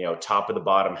top of the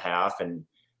bottom half, and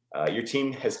your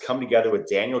team has come together with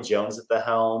Daniel Jones at the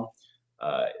helm.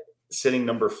 Sitting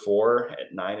number 4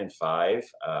 at 9-5,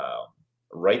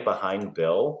 right behind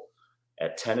Bill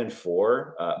at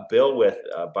 10-4. Bill with,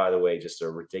 by the way, just a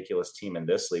ridiculous team in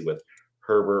this league with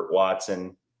Herbert,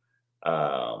 Watson,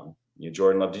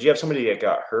 Jordan Love. Did you have somebody that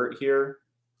got hurt here?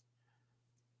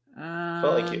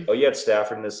 Felt like you had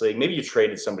Stafford in this league. Maybe you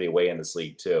traded somebody away in this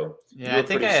league too. Yeah, I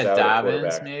think I had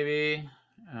Dobbins maybe,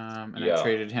 and I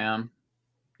traded him.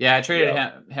 Yeah, I traded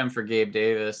him for Gabe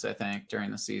Davis, I think,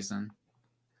 during the season.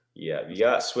 Yeah, you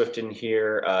got Swift in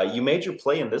here. You made your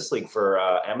play in this league for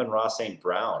Amon-Ra St.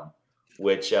 Brown,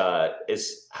 which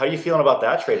is how are you feeling about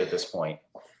that trade at this point?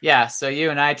 Yeah, so you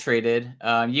and I traded.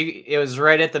 It was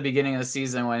right at the beginning of the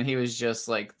season when he was just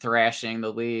like thrashing the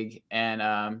league, and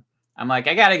I'm like,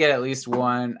 I got to get at least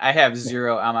one. I have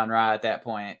 0 Amon-Ra at that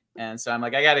point, and so I'm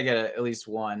like, I got to get at least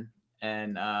one.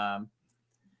 And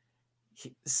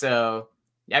so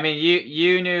I mean,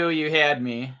 you knew you had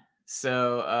me,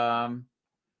 so.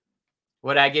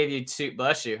 What I gave you 2,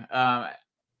 bless you. I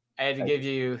had to give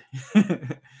you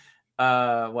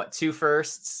 2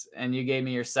 firsts, and you gave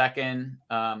me your second.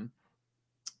 And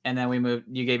then we moved.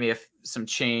 You gave me some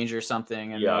change or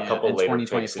something. And a couple later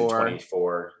 2024.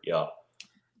 24. Yeah.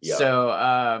 So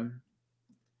I'm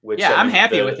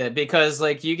happy with it because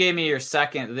like you gave me your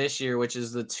second this year, which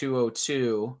is the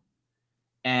 202,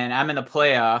 and I'm in the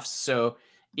playoffs. So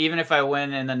even if I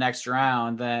win in the next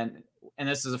round, and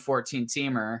this is a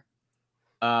 14-teamer.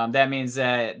 That means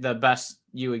that the best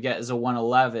you would get is a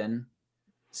 111.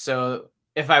 So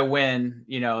if I win,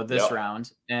 this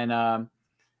round, and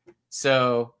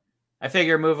so I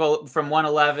figure move from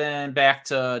 111 back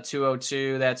to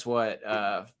 202. That's what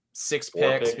 6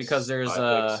 picks because there's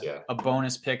a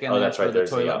bonus pick in there for the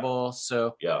toilet bowl.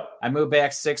 So I moved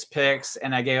back 6 picks,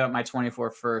 and I gave up my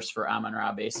 24 first for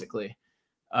Amon-Ra basically.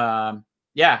 I'm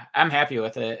happy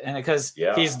with it, and because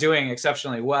he's doing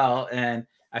exceptionally well, and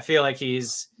I feel like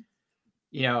he's,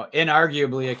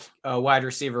 inarguably a wide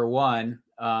receiver 1,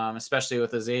 especially with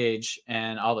his age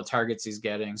and all the targets he's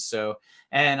getting. So,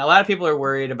 and a lot of people are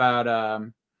worried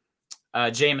about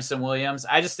Jameson Williams.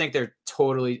 I just think they're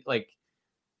totally like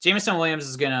Jameson Williams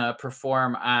is going to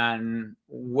perform on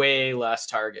way less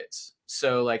targets.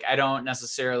 So, like, I don't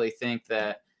necessarily think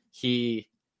that he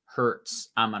hurts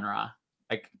Amon-Ra.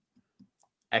 Like,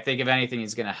 I think if anything,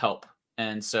 he's going to help.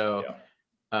 And so,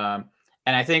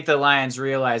 and I think the Lions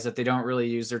realize that they don't really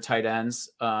use their tight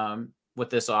ends with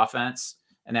this offense.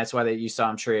 And that's why you saw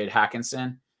him trade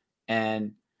Hockenson.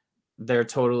 And they're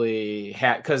totally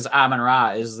because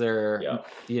Amon-Ra is their,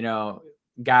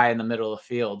 guy in the middle of the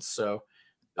field. So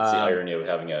it's the irony of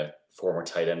having a former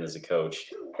tight end as a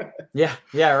coach. Yeah,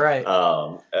 right.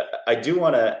 I do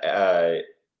want to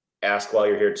ask while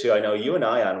you're here too. I know you and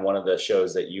I on one of the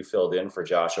shows that you filled in for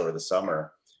Josh over the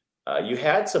summer. You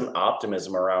had some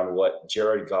optimism around what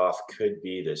Jared Goff could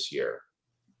be this year.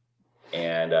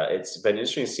 And it's been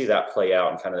interesting to see that play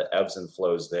out and kind of the ebbs and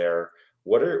flows there.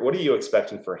 What are you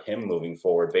expecting for him moving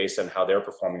forward based on how they're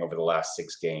performing over the last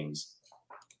 6 games?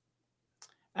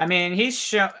 I mean,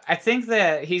 I think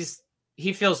that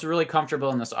he feels really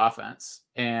comfortable in this offense.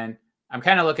 And I'm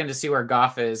kind of looking to see where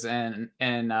Goff is in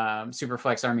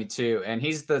Superflex Army 2, and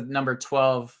he's the number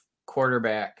 12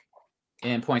 quarterback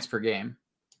in points per game.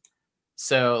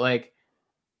 So like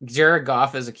Jared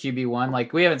Goff as a QB1,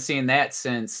 like we haven't seen that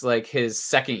since like his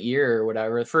second year or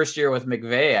whatever, the first year with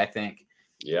McVay, I think.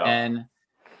 Yeah. And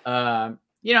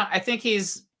I think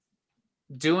he's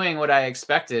doing what I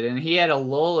expected, and he had a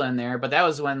lull in there, but that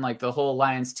was when like the whole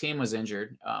Lions team was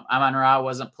injured. Amon-Ra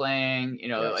wasn't playing,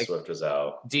 like Swift was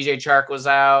out. DJ Chark was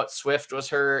out, Swift was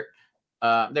hurt.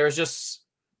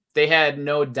 They had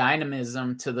no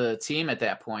dynamism to the team at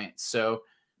that point. So,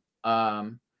 I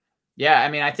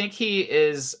mean, I think he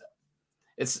is.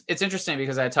 It's interesting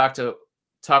because I talk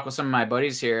with some of my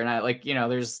buddies here, and I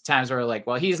there's times where like,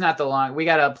 well, he's not we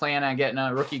got to plan on getting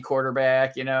a rookie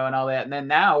quarterback, and all that, and then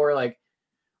now we're like,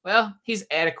 well, he's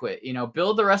adequate,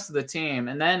 build the rest of the team.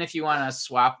 And then if you want to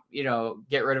swap,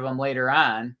 get rid of him later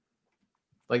on,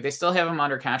 like they still have him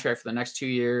under contract for the next 2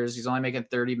 years. He's only making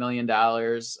 $30 million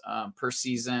per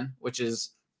season, which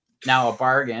is now a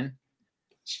bargain.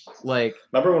 Like,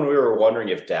 remember when we were wondering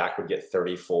if Dak would get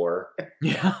 34?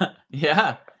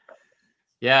 Yeah.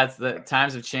 It's the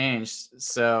times have changed.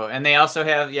 So, and they also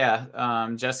have,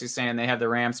 Jesse's saying they have the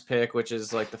Rams pick, which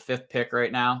is like the 5th pick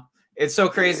right now. It's so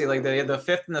crazy. Like they have the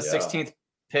 5th and the 16th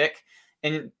pick.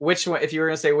 And which one, if you were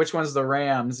going to say which one's the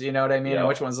Rams, you know what I mean? Yeah. And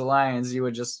which one's the Lions, you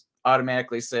would just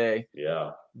automatically say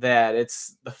that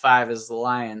it's the 5 is the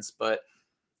Lions. But,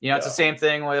 it's the same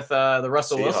thing with the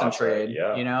Russell Wilson trade.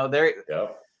 Right?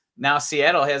 Now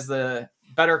Seattle has the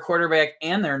better quarterback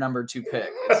and their number 2 pick.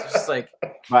 It's just like.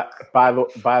 By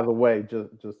the way,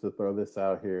 just to throw this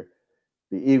out here,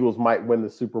 the Eagles might win the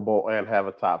Super Bowl and have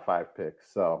a top 5 pick.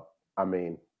 So, I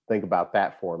mean, think about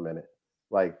that for a minute.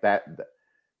 Like that,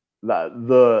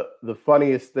 the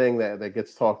funniest thing that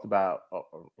gets talked about,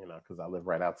 because I live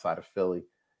right outside of Philly,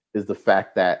 is the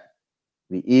fact that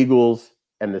the Eagles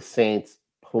and the Saints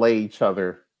play each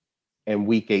other in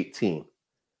Week 18.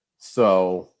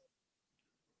 So,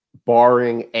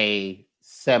 barring a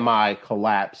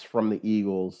semi-collapse from the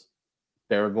Eagles,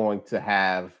 they're going to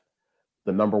have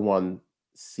the number 1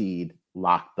 seed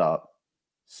locked up.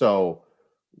 So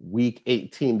Week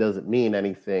 18 doesn't mean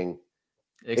anything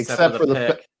except for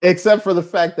the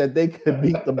fact that they could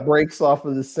beat the brakes off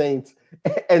of the Saints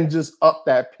and just up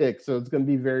that pick. So it's going to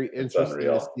be very interesting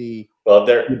to see. Well,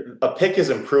 a pick is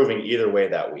improving either way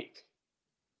that week.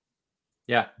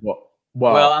 Yeah. Well,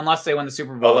 unless they win the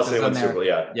Super Bowl. Unless they win the Super Bowl,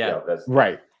 yeah. That's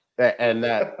right. And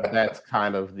that's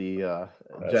kind of the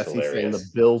Jesse saying the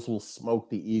Bills will smoke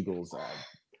the Eagles.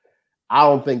 I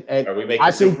don't think. Are we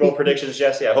making Super Bowl predictions,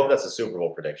 Jesse? I hope that's a Super Bowl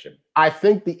prediction. I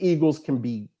think the Eagles can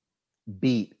be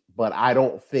beat, but I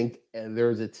don't think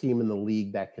there's a team in the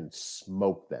league that can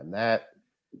smoke them. That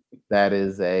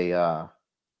is a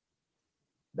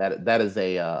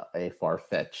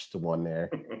far-fetched one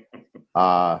there.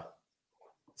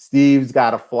 Steve's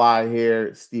got to fly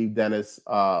here. Steve Dennis,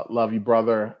 love you,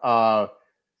 brother.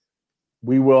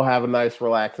 We will have a nice,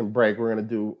 relaxing break. We're going to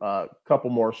do a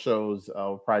couple more shows.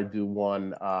 We'll probably do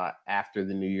one after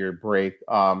the New Year break.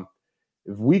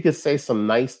 If we could say some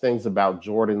nice things about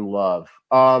Jordan Love.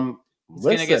 He's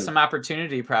going to get some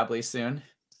opportunity probably soon.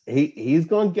 He's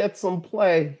going to get some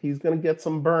play. He's going to get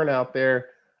some burn out there.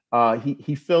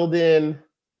 He filled in,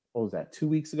 what was that, 2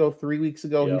 weeks ago, 3 weeks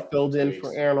ago? He filled in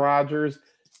for Aaron Rodgers.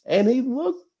 And he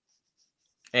looked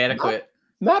adequate.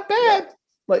 Not bad.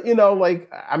 But,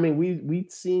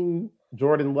 we'd seen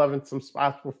Jordan Love in some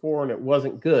spots before and it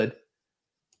wasn't good.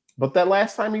 But that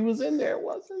last time he was in there, it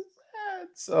wasn't bad.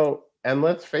 So, and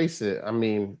let's face it,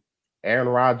 Aaron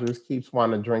Rodgers keeps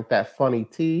wanting to drink that funny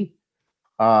tea.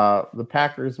 The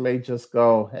Packers may just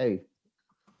go, hey,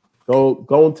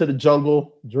 go into the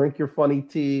jungle, drink your funny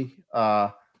tea.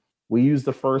 We used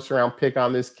the 1st round pick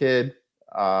on this kid.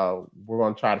 We're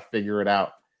going to try to figure it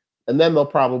out. And then they'll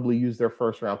probably use their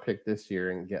 1st round pick this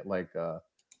year and get like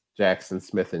Jackson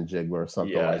Smith and Jigba or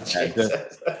something like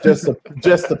that.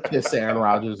 Just to piss Aaron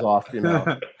Rodgers off, They'll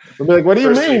be like, what do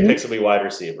you mean? Picks will be wide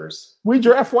receivers. We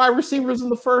draft wide receivers in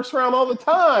the 1st round all the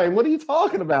time. What are you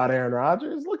talking about, Aaron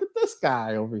Rodgers? Look at this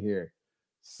guy over here.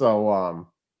 So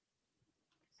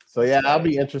yeah, that'll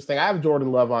be interesting. I have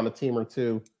Jordan Love on a team or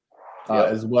two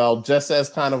as well, just as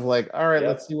kind of like, all right,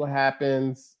 let's see what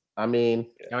happens.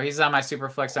 He's on my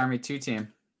Superflex Army 2 team.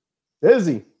 Is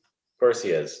he? Of course he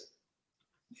is.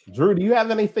 Drew, do you have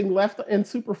anything left in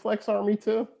Superflex Army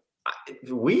 2?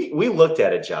 We looked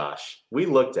at it, Josh. We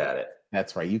looked at it.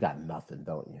 That's right. You got nothing,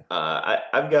 don't you? I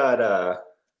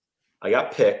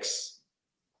got picks,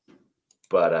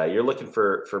 but you're looking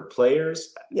for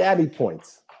players. Yeah, I need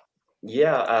points.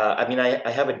 Yeah,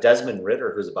 I have a Desmond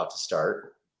Ridder who's about to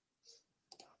start.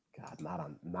 God,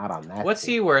 not on that. What's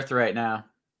team. he worth right now?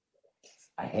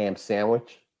 A ham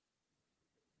sandwich.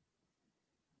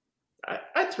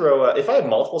 I'd throw if I have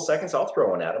multiple seconds, I'll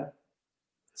throw one at him.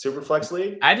 Superflex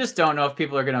league. I just don't know if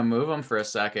people are going to move him for a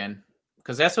second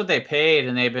because that's what they paid,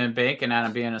 and they've been banking on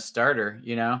him being a starter.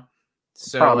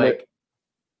 So Problem like,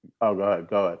 oh, go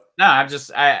ahead. no,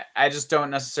 I just don't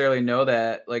necessarily know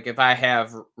that. Like, if I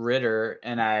have Ritter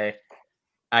and I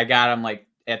got him like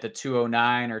at the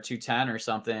 209 or 210 or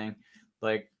something,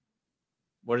 like,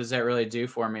 what does that really do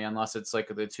for me unless it's like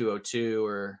the 202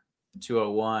 or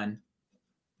 201?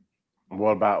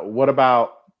 What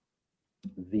about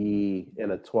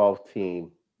in a 12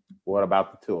 team? What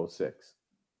about the 206?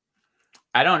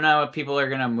 I don't know if people are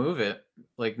gonna move it.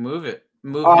 Like, move him.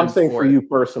 I'm saying for you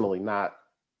personally, not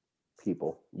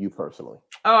people. You personally.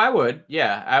 Oh, I would.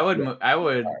 Yeah, I would.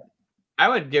 Yeah. I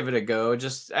would give it a go.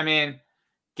 Just, I mean,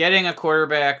 getting a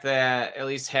quarterback that at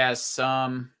least has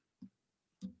some.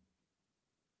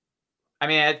 I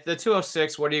mean, at the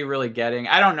 206, what are you really getting?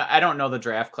 I don't know. I don't know the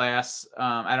draft class.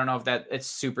 I don't know if it's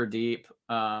super deep.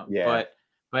 Yeah. But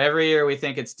every year we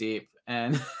think it's deep,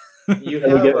 and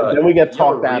then we get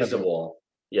talked out of it.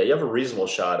 Yeah, you have a reasonable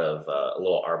shot of a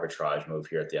little arbitrage move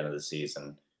here at the end of the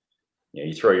season.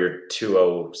 You throw your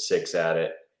 206 at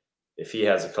it. If he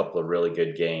has a couple of really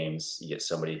good games, you get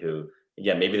somebody who,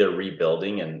 again, maybe they're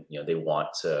rebuilding and they want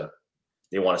to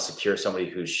secure somebody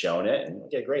who's shown it. And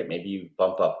okay, great. Maybe you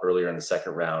bump up earlier in the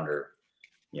second round, or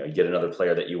you get another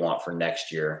player that you want for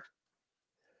next year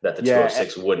that the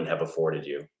 206 wouldn't have afforded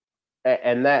you.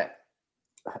 And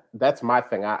that's my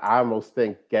thing. I almost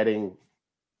think getting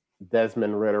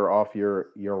Desmond Ritter off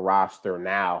your roster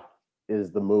now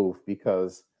is the move,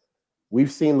 because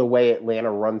we've seen the way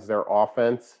Atlanta runs their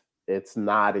offense. It's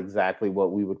not exactly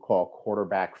what we would call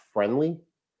quarterback friendly.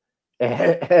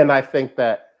 And I think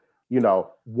that,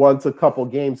 once a couple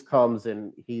games comes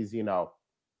and he's,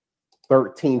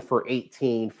 13 for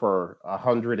 18 for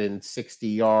 160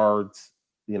 yards,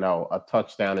 a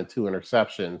touchdown and 2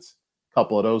 interceptions, a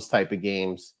couple of those type of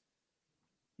games,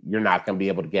 you're not going to be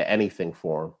able to get anything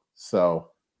for him. So,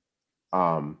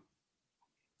 and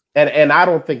I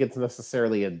don't think it's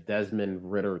necessarily a Desmond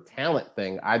Ritter talent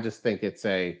thing. I just think it's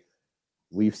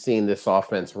we've seen this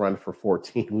offense run for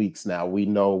 14 weeks now. We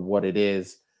know what it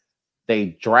is.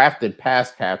 They drafted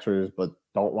pass catchers, but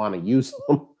don't want to use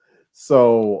them.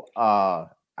 So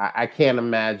I can't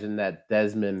imagine that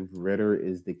Desmond Ritter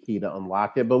is the key to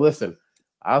unlock it. But listen,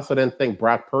 I also didn't think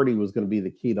Brock Purdy was going to be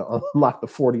the key to unlock the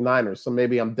 49ers. So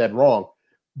maybe I'm dead wrong.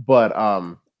 But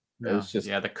it's just,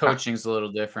 the coaching's a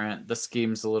little different. The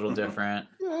scheme's a little different.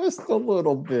 Just a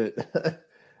little bit.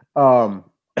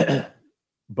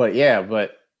 But yeah,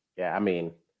 I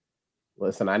mean,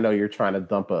 listen, I know you're trying to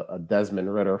dump a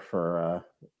Desmond Ritter for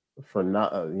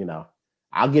not,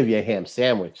 I'll give you a ham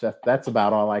sandwich. That's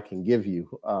about all I can give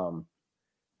you.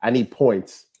 I need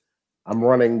points. I'm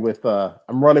running with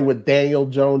Daniel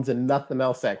Jones and nothing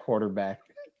else at quarterback.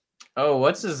 Oh,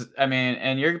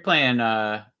 and you're playing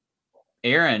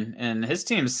Aaron, and his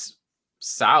team's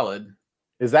solid.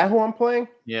 Is that who I'm playing?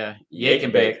 Yeah, Yake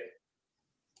and Bake.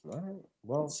 All right.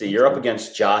 Well, see, you're up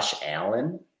against Josh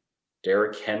Allen,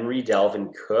 Derrick Henry,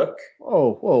 Dalvin Cook.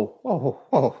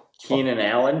 Whoa. Keenan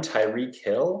Allen, Tyreek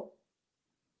Hill.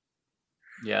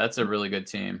 Yeah, that's a really good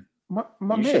team.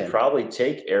 You should probably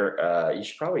take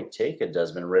a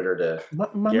Desmond Ritter to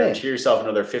guarantee yourself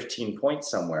another 15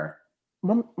 points somewhere.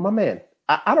 My man,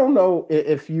 I don't know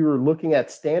if you're looking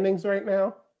at standings right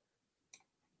now.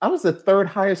 I was the 3rd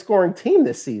highest scoring team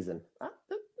this season.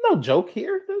 No joke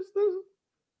here. There's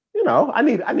I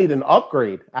need an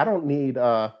upgrade. I don't need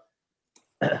I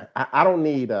don't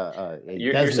need a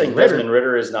You're saying Desmond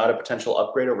Ritter is not a potential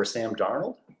upgrade over Sam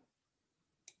Darnold?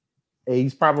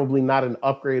 He's probably not an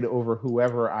upgrade over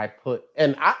whoever I put.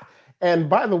 And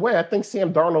by the way, I think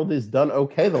Sam Darnold has done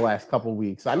okay the last couple of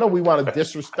weeks. I know we want to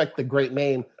disrespect the great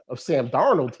name of Sam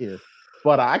Darnold here,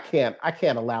 but I can't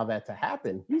allow that to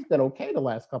happen. He's been okay the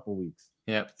last couple of weeks.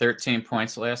 Yep, 13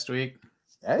 points last week.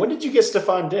 Hey. When did you get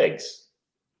Stephon Diggs?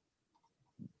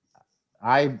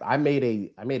 I made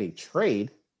a trade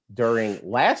during 2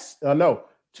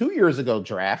 years ago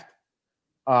draft.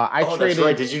 I traded. That's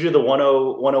right. Did you do the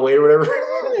 108 or whatever?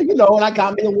 And I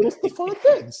got me a little Stephon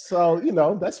Diggs. So,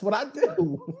 that's what I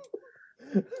do.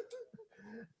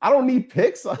 I don't need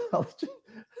picks. I'll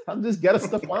just get a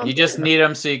Stephon. You just need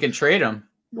them so you can trade them.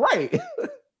 Right.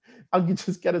 I'll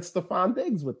just get a Stephon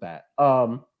Diggs with that.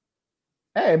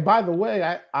 Hey, by the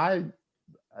way, I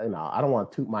don't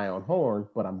want to toot my own horn,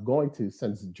 but I'm going to,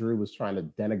 since Drew was trying to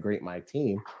denigrate my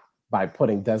team by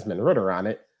putting Desmond Ritter on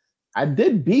it. I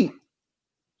did beat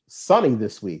Sonny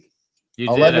this week. You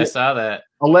 11, did. I saw that.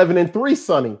 11-3,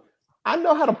 Sonny. I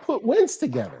know how to put wins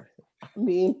together. I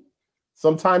mean,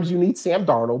 sometimes you need Sam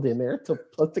Darnold in there to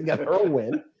put together a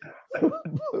win.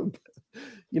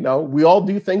 We all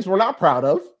do things we're not proud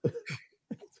of.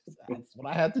 That's what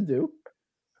I had to do.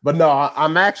 But no,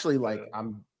 I'm actually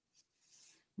I'm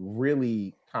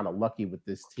really kind of lucky with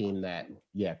this team that,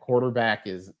 quarterback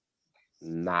is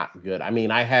not good. I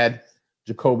mean, I had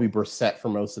Jacoby Brissett for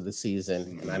most of the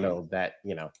season, and I know that,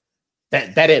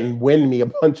 that didn't win me a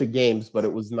bunch of games, but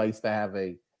it was nice to have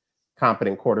a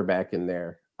competent quarterback in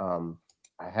there.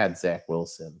 I had Zach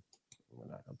Wilson. We're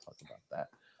not going to talk about that.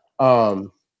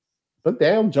 But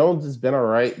Daniel Jones has been all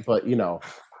right. But,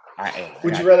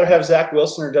 would you rather have Zach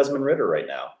Wilson or Desmond Ridder right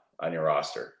now on your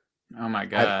roster? Oh, my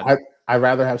God. I'd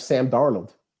rather have Sam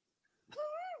Darnold.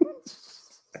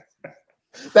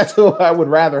 That's who I would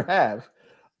rather have.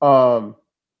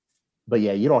 But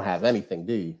yeah, you don't have anything,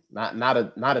 do you? Not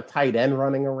a tight end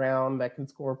running around that can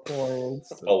score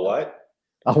points. A what?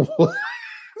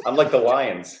 I'm like the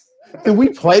Lions. Did we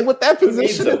play with that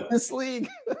position in this league?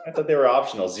 I thought they were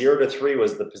optional. 0 to 3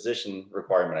 was the position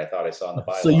requirement I thought I saw in the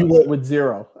bylaws. So you went with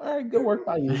 0. All right, good work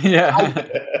by you. Yeah.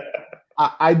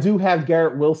 I do have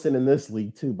Garrett Wilson in this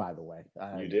league too, by the way.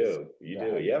 You do.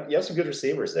 You have some good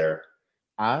receivers there.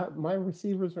 My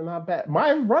receivers are not bad.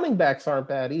 My running backs aren't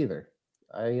bad either.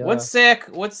 What's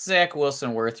Zach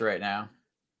Wilson worth right now?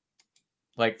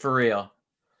 Like, for real?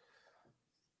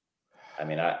 I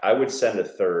mean, I would send a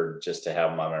third just to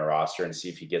have him on my roster and see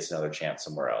if he gets another chance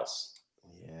somewhere else.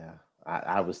 Yeah,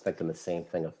 I was thinking the same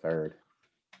thing, a third.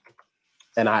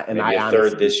 And Maybe I a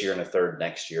third this year and a third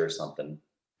next year or something.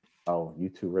 Oh, you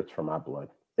too rich for my blood.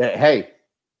 Hey,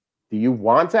 do you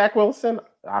want Zach Wilson?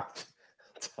 I'll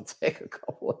take a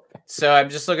couple of that. So I'm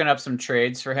just looking up some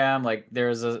trades for him. Like,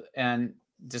 and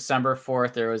December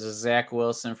 4th, there was a Zach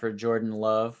Wilson for Jordan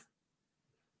Love.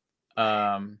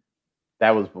 That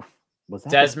was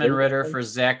that Desmond Ridder for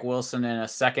Zach Wilson in a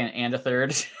second and a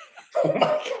third. Oh my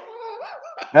God.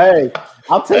 Hey,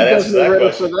 I'll take Desmond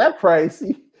Ridder for that price.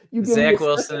 You Zach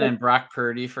Wilson and Brock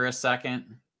Purdy for a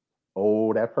second.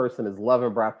 Oh, that person is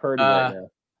loving Brock Purdy right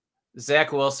now.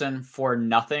 Zach Wilson for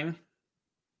nothing.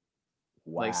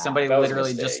 Wow. Like, somebody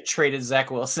literally just traded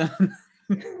Zach Wilson.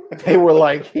 They were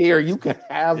like, here, you can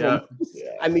have him.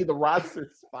 Yeah. I need the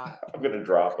roster spot. I'm going to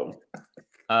drop him.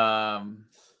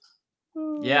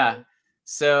 Yeah.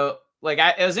 So, like,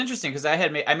 it was interesting because I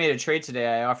made a trade today.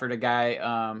 I offered a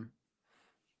guy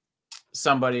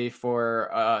somebody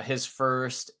for his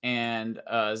first and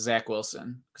Zach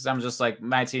Wilson, because I'm just like,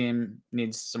 my team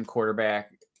needs some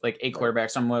quarterback, like a quarterback,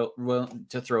 so I'm willing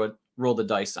to roll the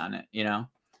dice on it,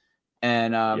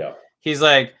 And he's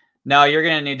like, no, you're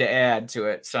gonna need to add to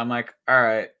it. So I'm like, all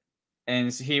right.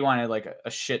 And so he wanted like a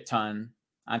shit ton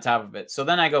on top of it. So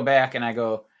then I go back and I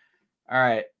go, all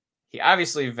right, he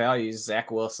obviously values Zach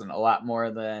Wilson a lot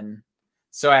more than.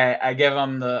 So I give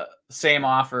him the same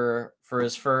offer for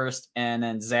his first, and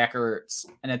then Zach Ertz,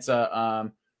 and it's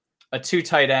a 2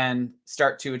 tight end,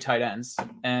 start 2 tight ends,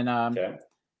 and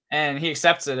and he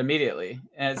accepts it immediately,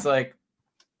 and it's like,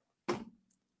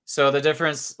 so the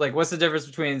difference, like, what's the difference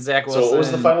between Zach Wilson? So what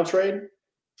was the final trade?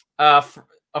 A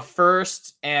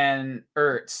first and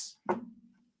Ertz,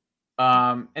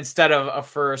 instead of a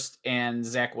first and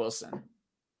Zach Wilson.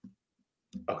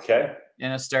 Okay.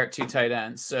 And a start 2 tight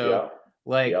ends. So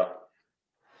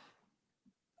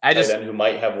I just who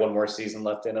might have one more season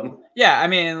left in him. Yeah, I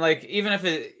mean, like, even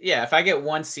if I get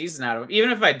one season out of him, even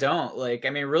if I don't, like,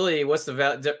 I mean, really, what's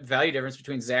the value difference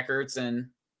between Zach Ertz and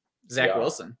Zach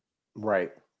Wilson?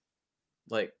 Right.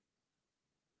 Like,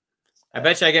 I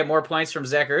bet you I get more points from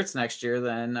Zach Ertz next year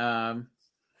than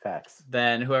facts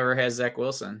than whoever has Zach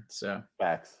Wilson. So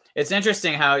facts. It's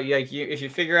interesting how if you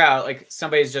figure out like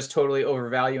somebody's just totally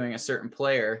overvaluing a certain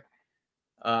player,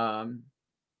 find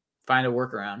a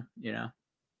workaround,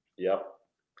 Yep.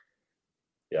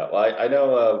 Yeah. Well, I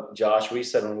know, Josh, we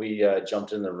said when we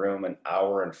jumped in the room an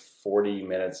hour and 40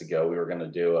 minutes ago, we were going to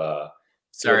do a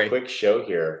quick show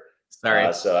here.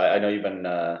 Sorry. So I know you've been,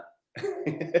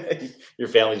 your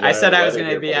family's. I said I was going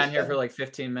to be on here for like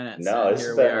 15 minutes. No,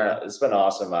 it's been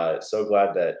awesome. So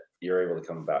glad that you're able to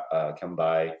come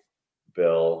by,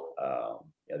 Bill.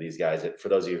 These guys, for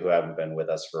those of you who haven't been with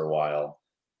us for a while,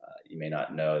 you may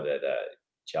not know that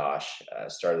Josh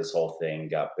started this whole thing,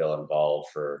 got Bill involved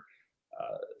for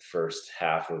first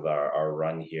half of our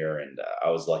run here. And I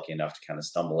was lucky enough to kind of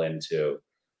stumble into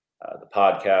the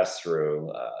podcast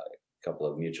through a couple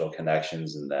of mutual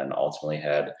connections, and then ultimately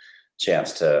had a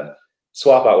chance to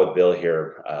swap out with Bill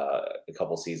here a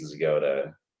couple seasons ago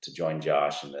to join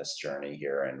Josh in this journey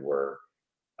here. And we're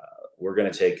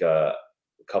going to take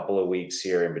couple of weeks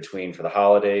here in between for the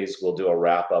holidays. We'll do a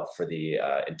wrap up for the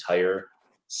entire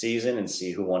season and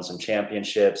see who won some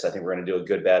championships. I think we're going to do a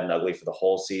good, bad, and ugly for the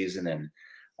whole season, and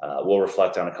we'll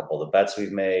reflect on a couple of the bets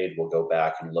we've made. We'll go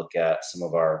back and look at some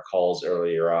of our calls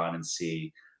earlier on and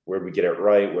see where did we get it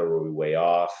right, where were we way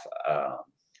off.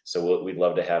 So we'd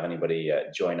love to have anybody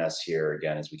join us here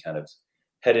again as we kind of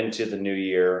head into the new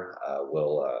year.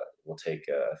 We'll take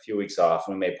a few weeks off.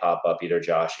 We may pop up, either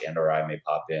Josh and or I may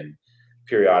pop in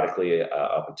periodically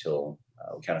up until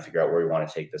we kind of figure out where we want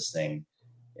to take this thing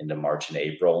into March and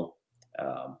April.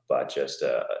 But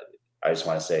I just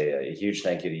want to say a huge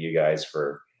thank you to you guys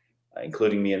for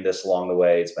including me in this along the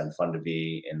way. It's been fun to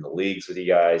be in the leagues with you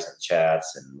guys and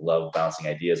chats, and love bouncing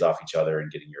ideas off each other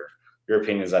and getting your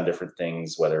opinions on different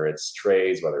things, whether it's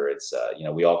trades, whether it's,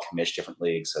 we all commish different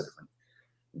leagues, so different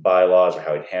bylaws or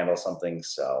how we'd handle something.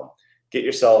 So get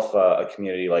yourself a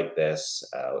community like this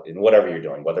in whatever you're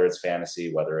doing, whether it's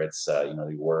fantasy, whether it's,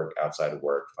 the work outside of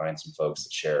work, find some folks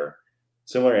that share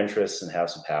similar interests and have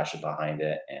some passion behind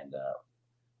it. And,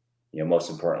 most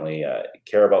importantly,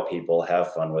 care about people,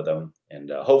 have fun with them, and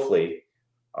hopefully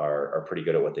are pretty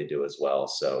good at what they do as well.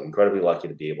 So incredibly lucky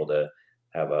to be able to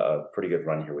have a pretty good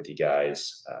run here with you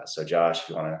guys. So Josh, if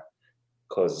you want to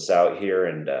close us out here,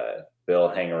 and Bill,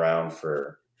 hang around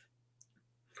for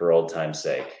old time's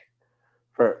sake.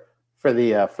 For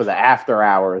the after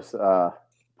hours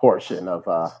portion of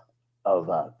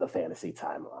the fantasy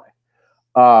timeline.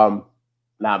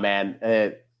 Nah, man,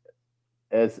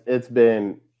 it's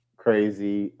been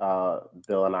crazy.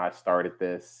 Bill and I started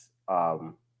this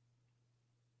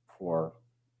for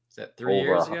is that 3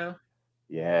 years ago?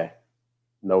 Yeah,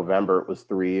 November it was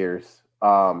 3 years.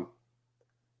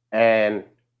 And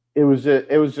it was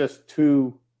just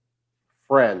two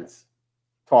friends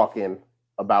talking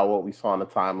about what we saw on the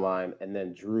timeline, and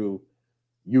then Drew,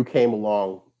 you came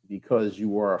along because you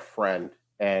were a friend,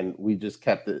 and we just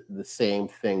kept the same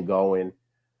thing going.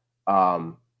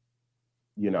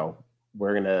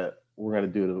 We're gonna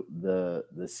do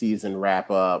the season wrap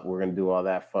up. We're gonna do all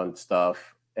that fun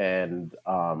stuff, and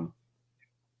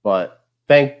but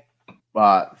thank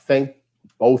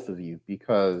both of you,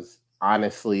 because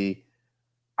honestly,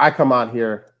 I come on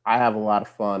here, I have a lot of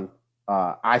fun.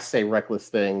 I say reckless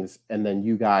things, and then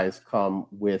you guys come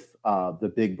with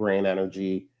the big brain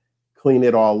energy, clean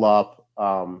it all up,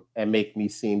 and make me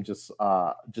seem just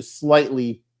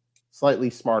slightly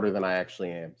smarter than I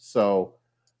actually am. So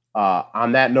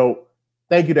on that note,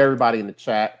 thank you to everybody in the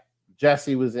chat.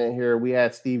 Jesse was in here. We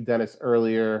had Steve Dennis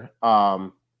earlier.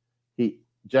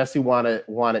 Jesse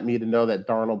wanted me to know that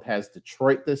Darnold has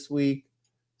Detroit this week,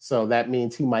 so that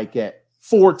means he might get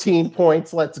 14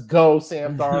 points. Let's go,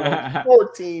 Sam Darnold.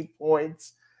 14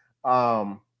 points.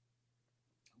 But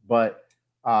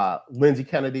Lindsey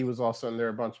Kennedy was also in there,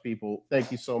 a bunch of people.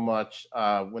 Thank you so much.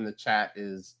 When the chat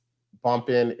is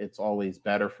bumping, it's always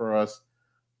better for us.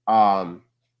 And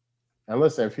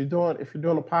listen, if you're doing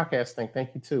a podcast thing,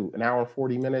 thank you too. 1 hour and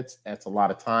 40 minutes, that's a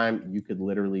lot of time. You could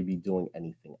literally be doing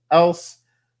anything else,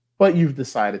 but you've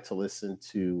decided to listen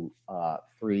to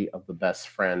three of the best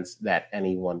friends that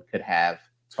anyone could have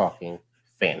talking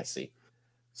fantasy.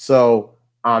 So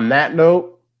on that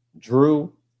note,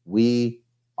 Drew, we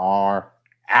are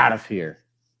out of here.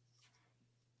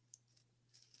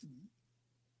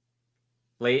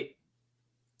 Late